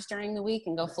Madge during the week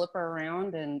and go flip her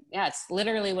around. And yeah, it's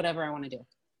literally whatever I want to do.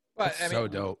 But That's so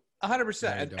dope.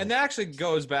 100%. And that actually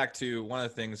goes back to one of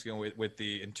the things, you know, with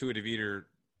the intuitive eater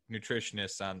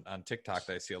nutritionists on TikTok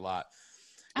that I see a lot.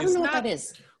 I don't know what that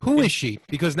is. Who is she?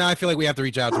 Because now I feel like we have to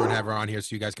reach out to her and have her on here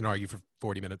so you guys can argue for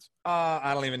 40 minutes.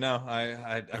 I don't even know.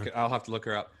 I'll have to look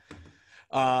her up.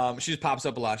 She just pops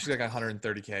up a lot. She's like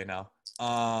 130K now.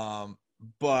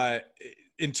 But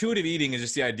intuitive eating is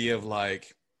just the idea of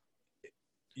like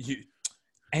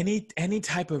any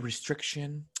type of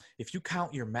restriction. If you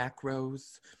count your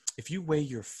macros, if you weigh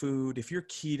your food, if you're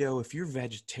keto, if you're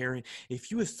vegetarian,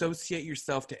 if you associate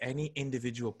yourself to any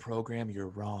individual program, you're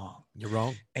wrong. You're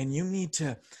wrong. And you need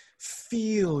to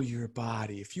feel your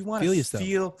body. If you want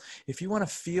to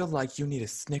feel like you need a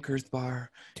Snickers bar,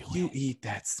 you eat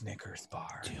that Snickers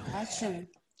bar. Gotcha.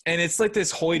 And it's like this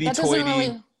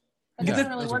hoity-toity. That doesn't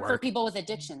really work for people with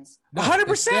addictions.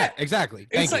 100%. Yeah, exactly.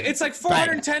 It's like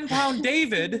 410-pound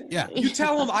David. Yeah. You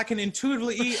tell him I can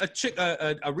intuitively eat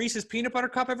a Reese's peanut butter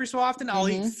cup every so often. I'll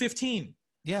eat 15.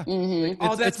 Yeah. Mm-hmm.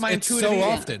 Like, that's my intuitive eating. So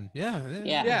often.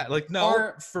 Yeah. Like,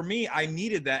 no, for me, I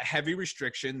needed that heavy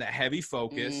restriction, that heavy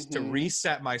focus to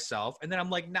reset myself. And then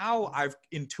I'm like, now I've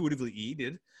intuitively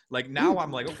eaten. Like, now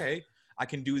I'm like, okay, I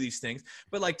can do these things.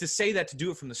 But like to say that, to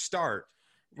do it from the start.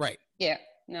 Right. Yeah.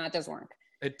 No, it doesn't work.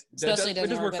 It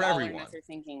doesn't work for everyone.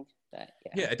 Thinking that,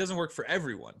 it doesn't work for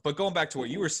everyone. But going back to what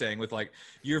you were saying with like,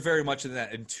 you're very much in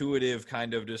that intuitive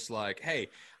kind of just like, hey,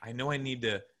 I know I need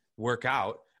to work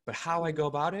out, but how I go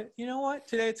about it, you know what?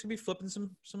 Today it's gonna be flipping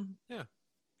some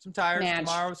tires. Madge.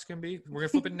 Tomorrow we're gonna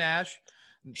flip it Nash.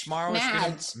 Tomorrow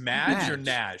it's gonna Madge or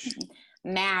Nash.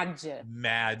 Madge.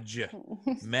 Tomorrow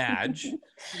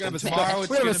it's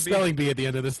going to be a spelling bee at the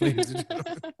end of this, ladies and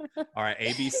gentlemen. All right,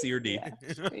 A, B, C, or D.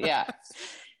 Yeah.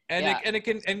 And it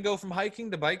can go from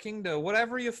hiking to biking to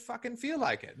whatever you fucking feel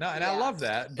like it. No, and I love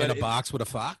that. But in a box with a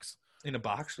fox. In a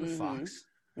box with a fox.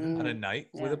 On a night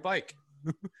with a bike.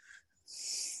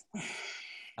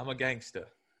 I'm a gangster.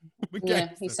 Yeah,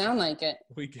 you sound like it.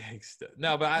 We gangsta.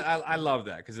 No, but I love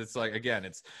that because it's like, again,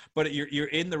 but you're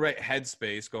in the right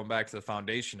headspace, going back to the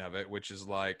foundation of it, which is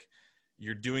like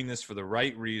you're doing this for the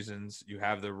right reasons. You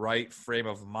have the right frame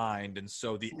of mind, and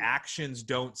so the actions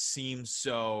don't seem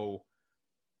so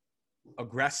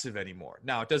aggressive anymore.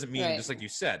 Now, it doesn't mean, just like you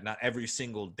said, not every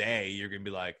single day you're gonna be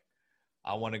like,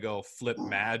 I want to go flip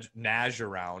Nash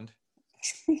around.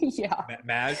 Yeah.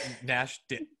 Nash.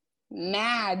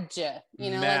 Madge, like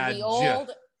the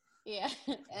old,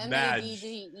 Madge.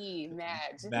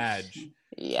 Madge.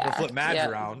 Yeah. We'll flip Madge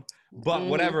around, but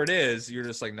whatever it is, you're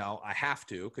just like, no, I have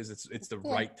to, because it's the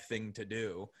right thing to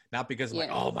do, not because I'm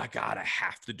like, oh my god, I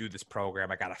have to do this program,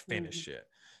 I gotta finish it.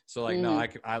 So like, no,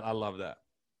 I love that.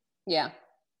 Yeah,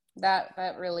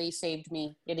 that really saved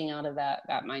me getting out of that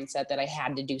mindset that I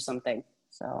had to do something.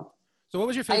 So what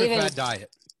was your favorite fad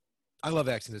diet? I love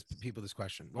asking people this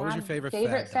question. What was your favorite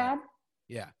fad?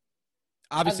 Yeah.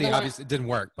 Obviously it didn't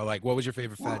work, but like, what was your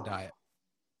favorite fad diet?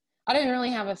 I didn't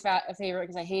really have a favorite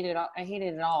because I hated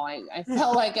it all. I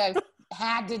felt like I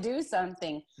had to do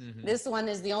something. Mm-hmm. This one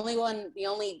is the only one,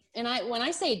 and when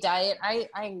I say diet, I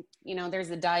there's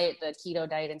the diet, the keto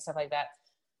diet and stuff like that.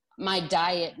 My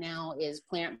diet now is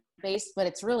plant-based, but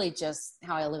it's really just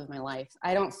how I live my life.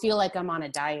 I don't feel like I'm on a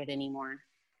diet anymore.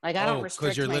 Like I don't restrict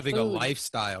because you're living food. a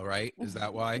lifestyle, right? Is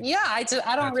that why? Yeah, I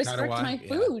don't restrict my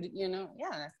food. Yeah.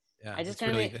 I just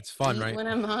kind of it's fun, eat right? when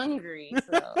I'm hungry.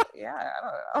 So yeah,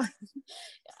 I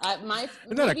don't know.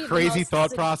 Isn't that a crazy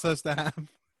thought process to have?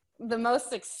 The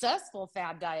most successful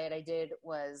fad diet I did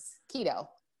was keto.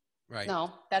 Right.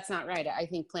 No, that's not right. I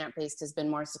think plant-based has been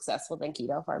more successful than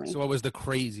keto for me. So what was the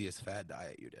craziest fad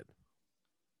diet you did?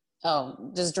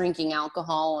 Oh, just drinking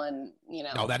alcohol and,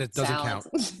 No, that doesn't count.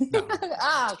 No.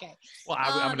 Okay. Well,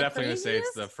 I'm definitely going to say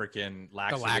it's the freaking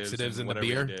laxatives and the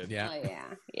beer. Yeah. Oh, yeah.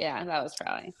 Yeah, that was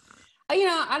probably.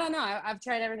 I don't know. I've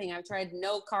tried everything. I've tried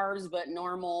no carbs, but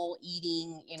normal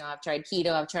eating. I've tried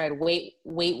keto. I've tried Weight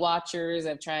Watchers.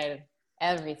 I've tried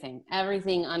everything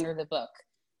under the book.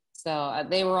 So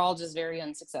they were all just very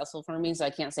unsuccessful for me. So I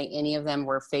can't say any of them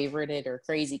were favorited or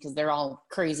crazy because they're all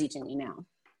crazy to me now.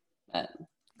 But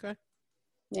okay.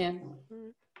 Yeah.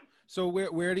 So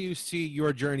where do you see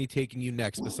your journey taking you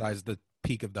next besides the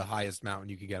peak of the highest mountain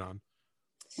you could get on?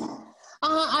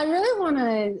 I really want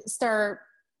to start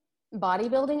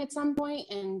bodybuilding at some point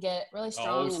and get really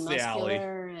strong and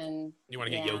muscular. And you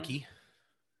want to get Yoki?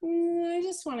 I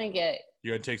just want to get.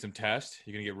 You're going to take some tests?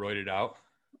 You're going to get roided out?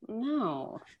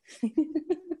 No.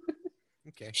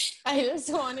 Okay. I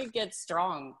just want to get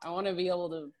strong. I want to be able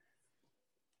to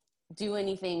do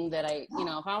anything that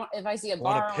if I see a Want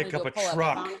bar, to I pick want up to a go pull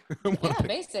truck. up. Yeah,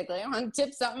 basically, I want to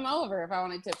tip something over if I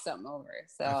want to tip something over.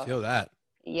 So I feel that.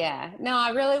 Yeah, no, I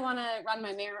really want to run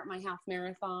my half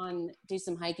marathon, do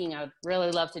some hiking. I would really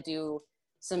love to do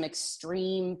some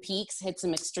extreme peaks, hit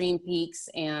some extreme peaks,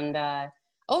 and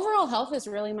overall health is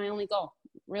really my only goal.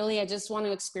 Really, I just want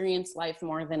to experience life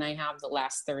more than I have the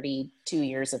last 32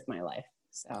 years of my life.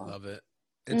 So I love it.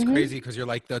 It's crazy because you're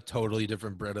like the totally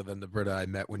different Britta than the Britta I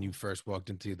met when you first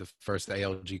walked into the first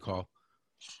ALG call.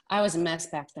 I was a mess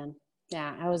back then.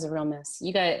 Yeah, I was a real mess.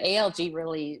 You guys, ALG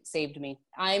really saved me.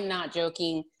 I'm not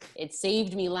joking. It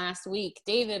saved me last week.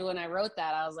 David, when I wrote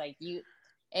that, I was like,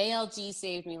 ALG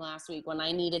saved me last week when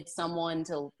I needed someone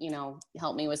to,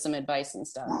 help me with some advice and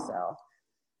stuff. So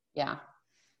yeah,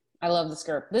 I love this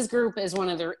group. This group is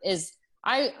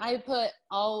I put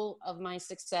all of my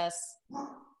success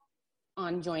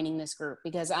on joining this group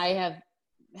because I have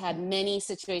had many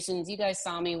situations. You guys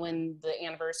saw me when the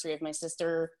anniversary of my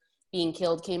sister being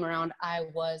killed came around. I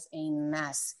was a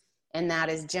mess. And that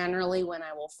is generally when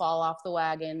I will fall off the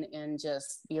wagon and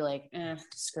just be like,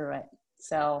 screw it.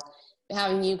 So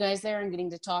having you guys there and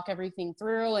getting to talk everything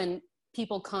through and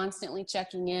people constantly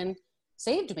checking in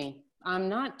saved me. I'm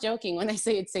not joking when I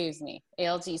say it saves me.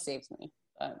 ALG saves me.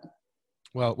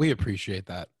 Well, we appreciate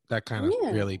that. That kind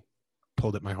of really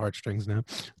pulled at my heartstrings now.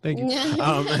 Thank you.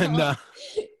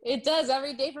 It does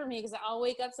every day for me because I'll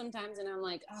wake up sometimes and I'm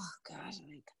like, oh gosh,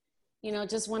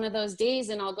 just one of those days,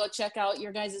 and I'll go check out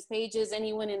your guys' pages,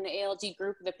 anyone in the ALG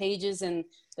group, the pages and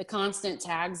the constant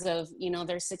tags of,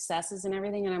 their successes and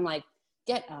everything. And I'm like,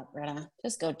 get up, Britta,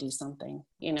 just go do something,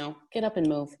 get up and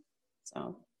move.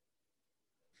 So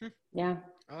yeah,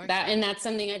 and that's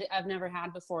something I've never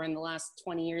had before in the last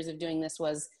 20 years of doing this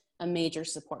was a major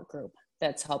support group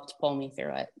that's helped pull me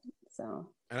through it. So,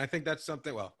 and I think that's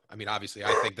something, obviously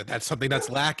I think that's something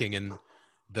that's lacking in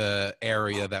the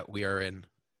area that we are in.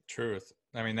 Truth.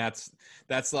 I mean, it's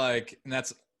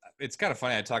kind of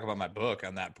funny. I talk about my book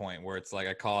on that point where it's like,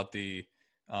 I call it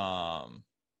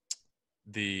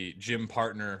the gym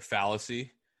partner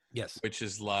fallacy. Yes. Which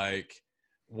is like,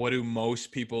 what do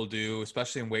most people do,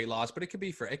 especially in weight loss? But it could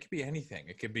be anything.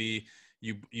 It could be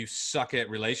you suck at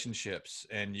relationships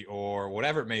or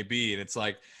whatever it may be. And it's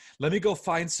like, let me go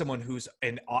find someone who's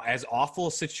in as awful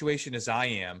a situation as I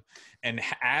am and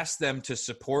ask them to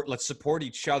let's support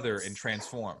each other and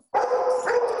transform.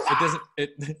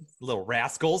 Little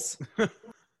rascals,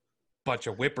 bunch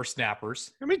of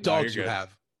whippersnappers. How many dogs you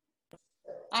have?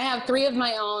 I have 3 of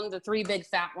my own, the 3 big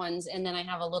fat ones, and then I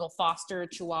have a little foster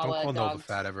Chihuahua Don't call dog. Nova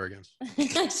fat ever again.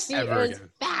 She is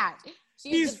fat.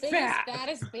 She's the biggest,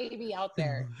 fattest baby out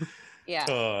there. Yeah.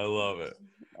 Oh, I love it.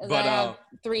 But I have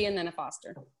 3 and then a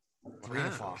foster. 3 and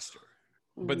a foster.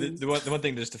 But the one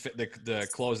thing just to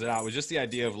close it out was just the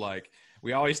idea of like,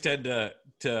 we always tend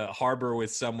to harbor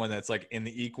with someone that's like in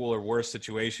the equal or worse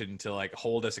situation to like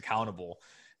hold us accountable.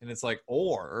 And it's like,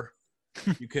 or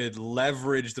you could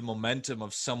leverage the momentum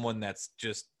of someone that's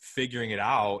just figuring it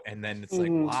out. And then it's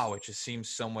like, wow, it just seems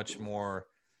so much more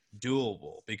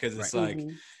doable because it's like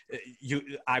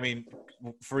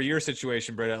for your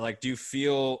situation, Britta, like, do you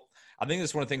feel, I think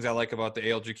that's one of the things I like about the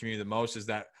ALG community the most is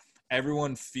that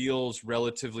everyone feels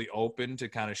relatively open to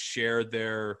kind of share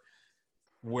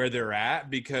where they're at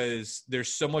because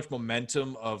there's so much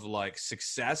momentum of like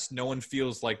success. No one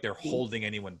feels like they're holding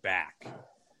anyone back.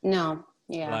 No.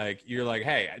 Yeah. Like you're like,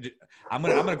 hey, I'm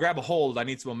gonna grab a hold. I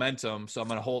need some momentum, so I'm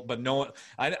gonna hold. But no,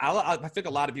 I think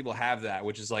a lot of people have that,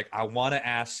 which is like, I want to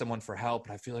ask someone for help,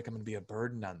 but I feel like I'm gonna be a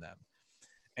burden on them.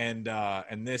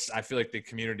 And this, I feel like the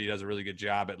community does a really good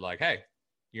job at like, hey,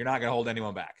 you're not gonna hold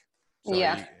anyone back. So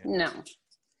no.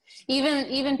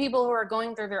 Even people who are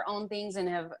going through their own things and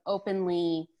have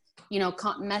openly,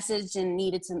 messaged and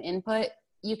needed some input,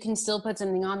 you can still put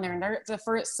something on there. And they're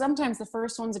sometimes the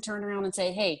first ones to turn around and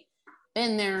say, hey,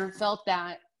 been there, felt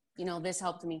that, this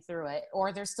helped me through it.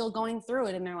 Or they're still going through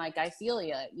it and they're like, I feel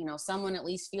you, someone at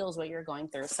least feels what you're going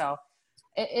through. So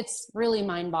it's really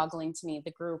mind-boggling to me,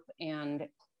 the group, and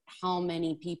how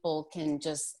many people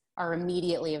are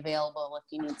immediately available if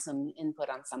you need some input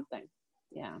on something.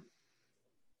 Yeah.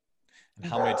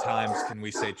 And how many times can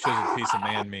we say chiseled piece of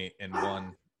man meat in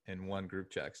one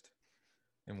group text,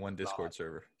 in one Discord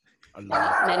server?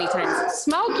 Many times.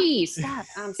 Smokey, stop.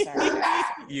 I'm sorry.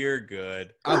 You're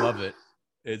good. I love it.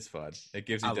 It's fun. It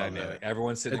gives you dynamic.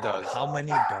 Everyone's sitting there. How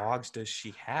many dogs does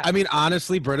she have? I mean,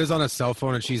 honestly, Britta's on a cell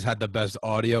phone and she's had the best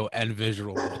audio and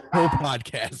visual whole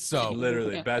podcast. So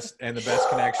literally best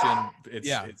connection.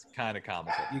 It's kind of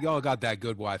comical. You all got that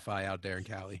good Wi-Fi out there in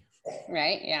Cali.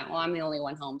 Right? Yeah. Well, I'm the only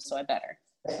one home, so I better.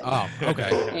 Oh, okay.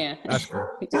 Yeah. That's cool.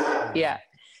 Yeah.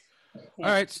 All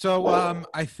right, so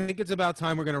I think it's about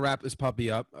time we're gonna wrap this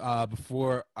puppy up.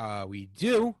 Before we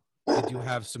do, I do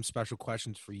have some special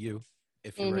questions for you,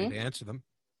 if you're ready to answer them.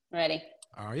 Ready.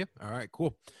 Are you? All right,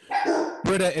 cool.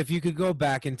 Britta, if you could go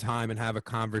back in time and have a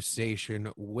conversation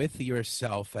with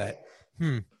yourself at,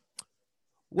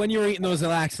 when you were eating those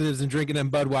laxatives and drinking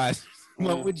them Budweiser,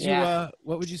 what would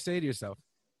you say to yourself?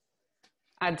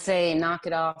 I'd say knock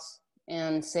it off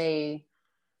and say,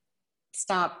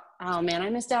 stop. Oh man, I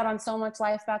missed out on so much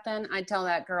life back then. I'd tell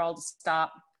that girl to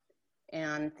stop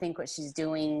and think what she's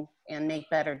doing and make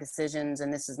better decisions.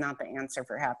 And this is not the answer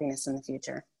for happiness in the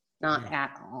future. Not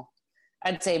at all.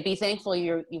 I'd say be thankful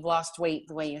you've lost weight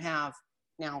the way you have.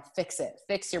 Now fix it.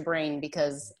 Fix your brain,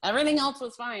 because everything else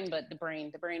was fine, but the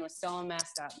brain was so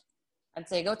messed up. I'd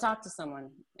say go talk to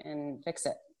someone and fix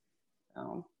it.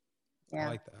 So, yeah. I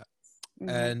like that.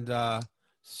 And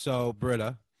so,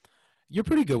 Britta, you're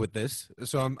pretty good with this,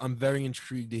 so I'm very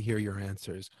intrigued to hear your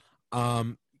answers.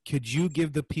 Could you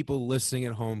give the people listening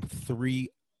at home 3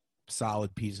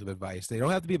 solid pieces of advice? They don't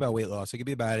have to be about weight loss. It could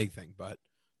be about anything, but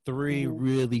 3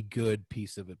 really good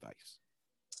pieces of advice.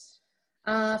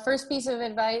 First piece of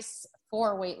advice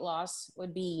for weight loss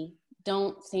would be,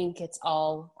 don't think it's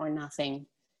all or nothing.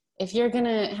 If you're going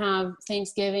to have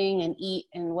Thanksgiving and eat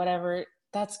and whatever,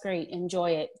 that's great.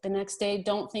 Enjoy it. The next day,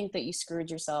 don't think that you screwed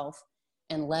yourself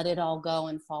and let it all go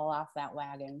and fall off that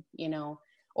wagon,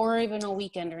 or even a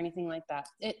weekend or anything like that.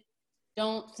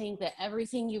 Don't think that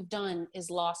everything you've done is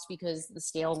lost because the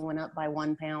scale went up by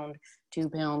 1 pound, 2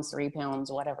 pounds, 3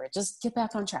 pounds, whatever. Just get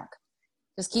back on track.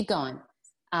 Just keep going.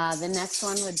 The next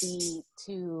one would be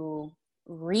to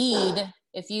read.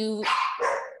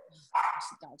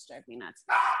 Dogs drive me nuts.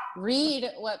 Read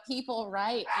what people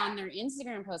write on their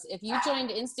Instagram posts. If you joined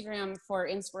Instagram for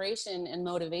inspiration and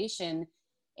motivation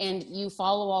and you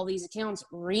follow all these accounts,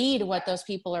 read what those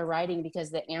people are writing, because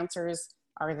the answers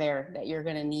are there that you're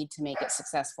going to need to make it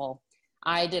successful.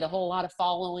 I did a whole lot of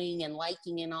following and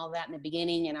liking and all that in the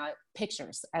beginning, and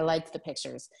pictures. I liked the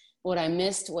pictures. What I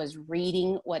missed was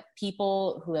reading what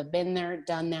people who have been there,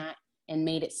 done that, and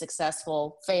made it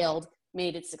successful, failed,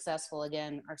 made it successful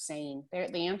again, are saying.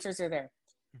 The answers are there.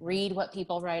 Read what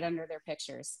people write under their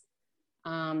pictures.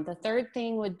 The third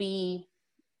thing would be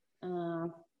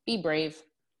brave.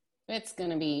 It's going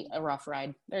to be a rough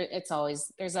ride.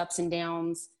 There's ups and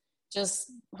downs.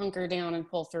 Just hunker down and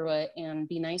pull through it, and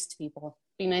be nice to people.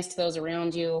 Be nice to those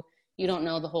around you. You don't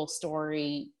know the whole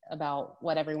story about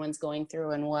what everyone's going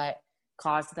through and what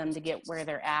caused them to get where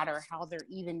they're at, or how they're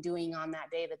even doing on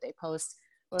that day that they post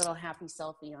a little happy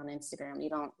selfie on Instagram. You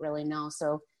don't really know.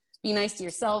 So be nice to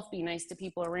yourself, be nice to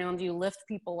people around you, lift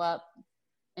people up,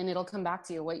 and it'll come back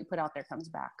to you. What you put out there comes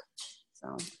back.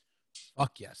 So.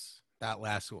 Fuck yes. That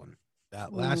last one.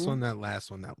 That last one. I'm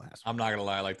not going to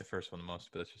lie. I like the first one the most,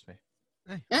 but that's just me.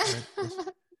 Hey,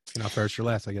 you're not first or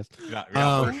last, I guess. You're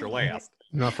not first or last.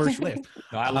 You're not first or last.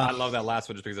 No, I love that last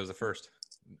one just because it was the first.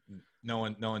 No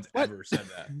one's ever said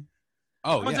that.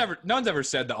 Oh, no one's ever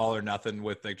said the all or nothing,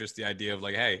 with like just the idea of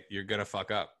like, hey, you're gonna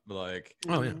fuck up. Like,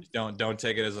 don't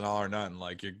take it as an all or none.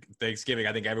 Like, your Thanksgiving,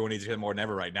 I think everyone needs to hear more than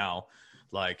ever right now.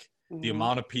 Like, the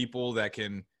amount of people that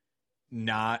can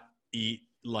not eat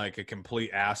like a complete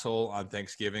asshole on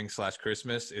Thanksgiving /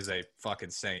 Christmas is a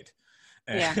fucking saint.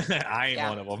 Yeah. I ain't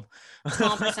one of them.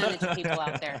 Small percentage of people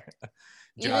out there.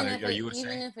 John, are you a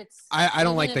saint? I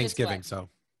don't like Thanksgiving, so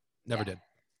never did.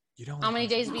 You don't. How many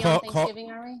days beyond Thanksgiving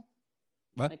are we?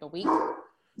 What? Like a week?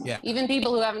 Yeah. Even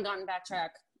people who haven't gotten back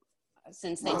track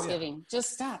since Thanksgiving,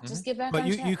 just stop. Just get back on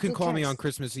track. But you can call me on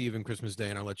Christmas Eve and Christmas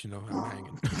Day, and I'll let you know how I'm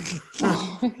hanging.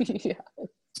 Yeah.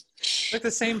 It's like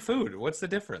the same food. What's the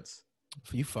difference?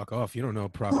 You fuck off. You don't know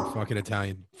proper fucking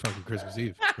Italian fucking Christmas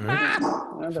Eve. Right?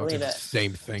 I believe it.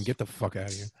 Same thing. Get the fuck out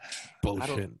of here.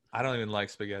 Bullshit. I don't even like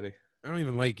spaghetti. I don't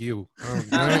even like you. I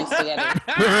don't like spaghetti.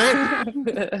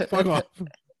 Fuck off.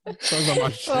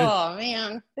 Oh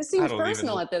man, this seems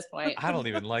personal at this point. I don't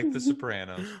even like The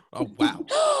Sopranos. Oh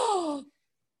wow.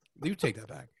 You take that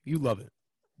back. You love it.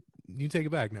 You take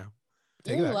it back now.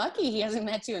 You're lucky he hasn't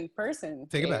met you in person.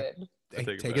 Take David. it back.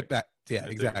 Take it back. Yeah,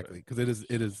 exactly. Because it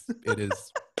is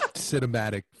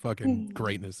cinematic fucking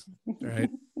greatness. Right?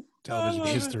 Television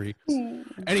history.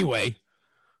 Anyway,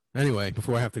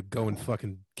 before I have to go and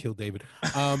fucking kill David,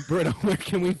 Britta, where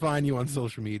can we find you on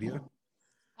social media?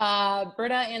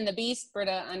 Britta and the Beast,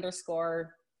 Britta _the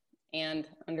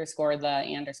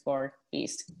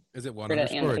 _Beast. Is it one Britta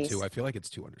underscore or 2? I feel like it's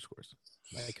 2 underscores.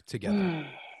 Like together.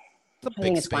 It's a I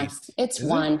think big it's space. one. It's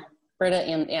one. Britta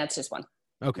and it's just one.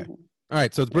 Okay. All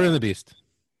right. So it's Britta and the Beast.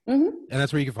 Mm-hmm. And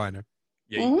that's where you can find her.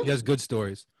 Yeah. She has good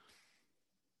stories.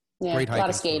 Yeah. Great hiking a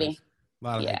lot of skating. Stories. A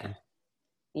lot of hiking.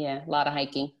 Yeah, a lot of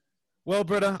hiking. Well,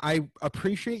 Britta, I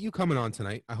appreciate you coming on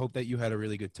tonight. I hope that you had a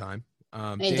really good time.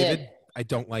 I David, did. I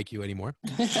don't like you anymore.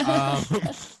 I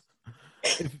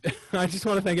just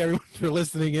want to thank everyone for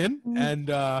listening in,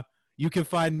 and you can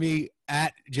find me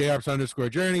at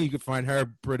 @JARPS_journey. You can find her,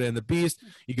 Britta and the Beast.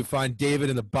 You can find David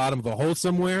in the bottom of the hole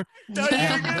somewhere. No, you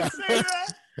didn't say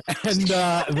that. And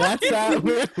that's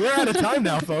we're out of time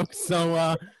now, folks.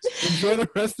 So enjoy the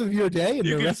rest of your day. And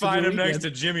You the can rest of find your him next weekend.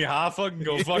 to Jimmy Hoffa and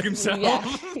go fuck himself.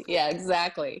 Yeah,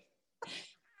 exactly.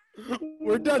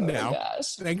 We're done Oh, now.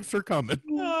 gosh. Thanks for coming.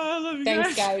 Oh, I love you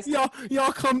Thanks, guys.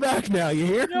 Y'all come back now. You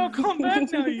hear? Y'all come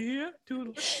back now, you hear?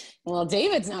 Toodle. Well,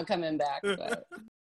 David's not coming back. But.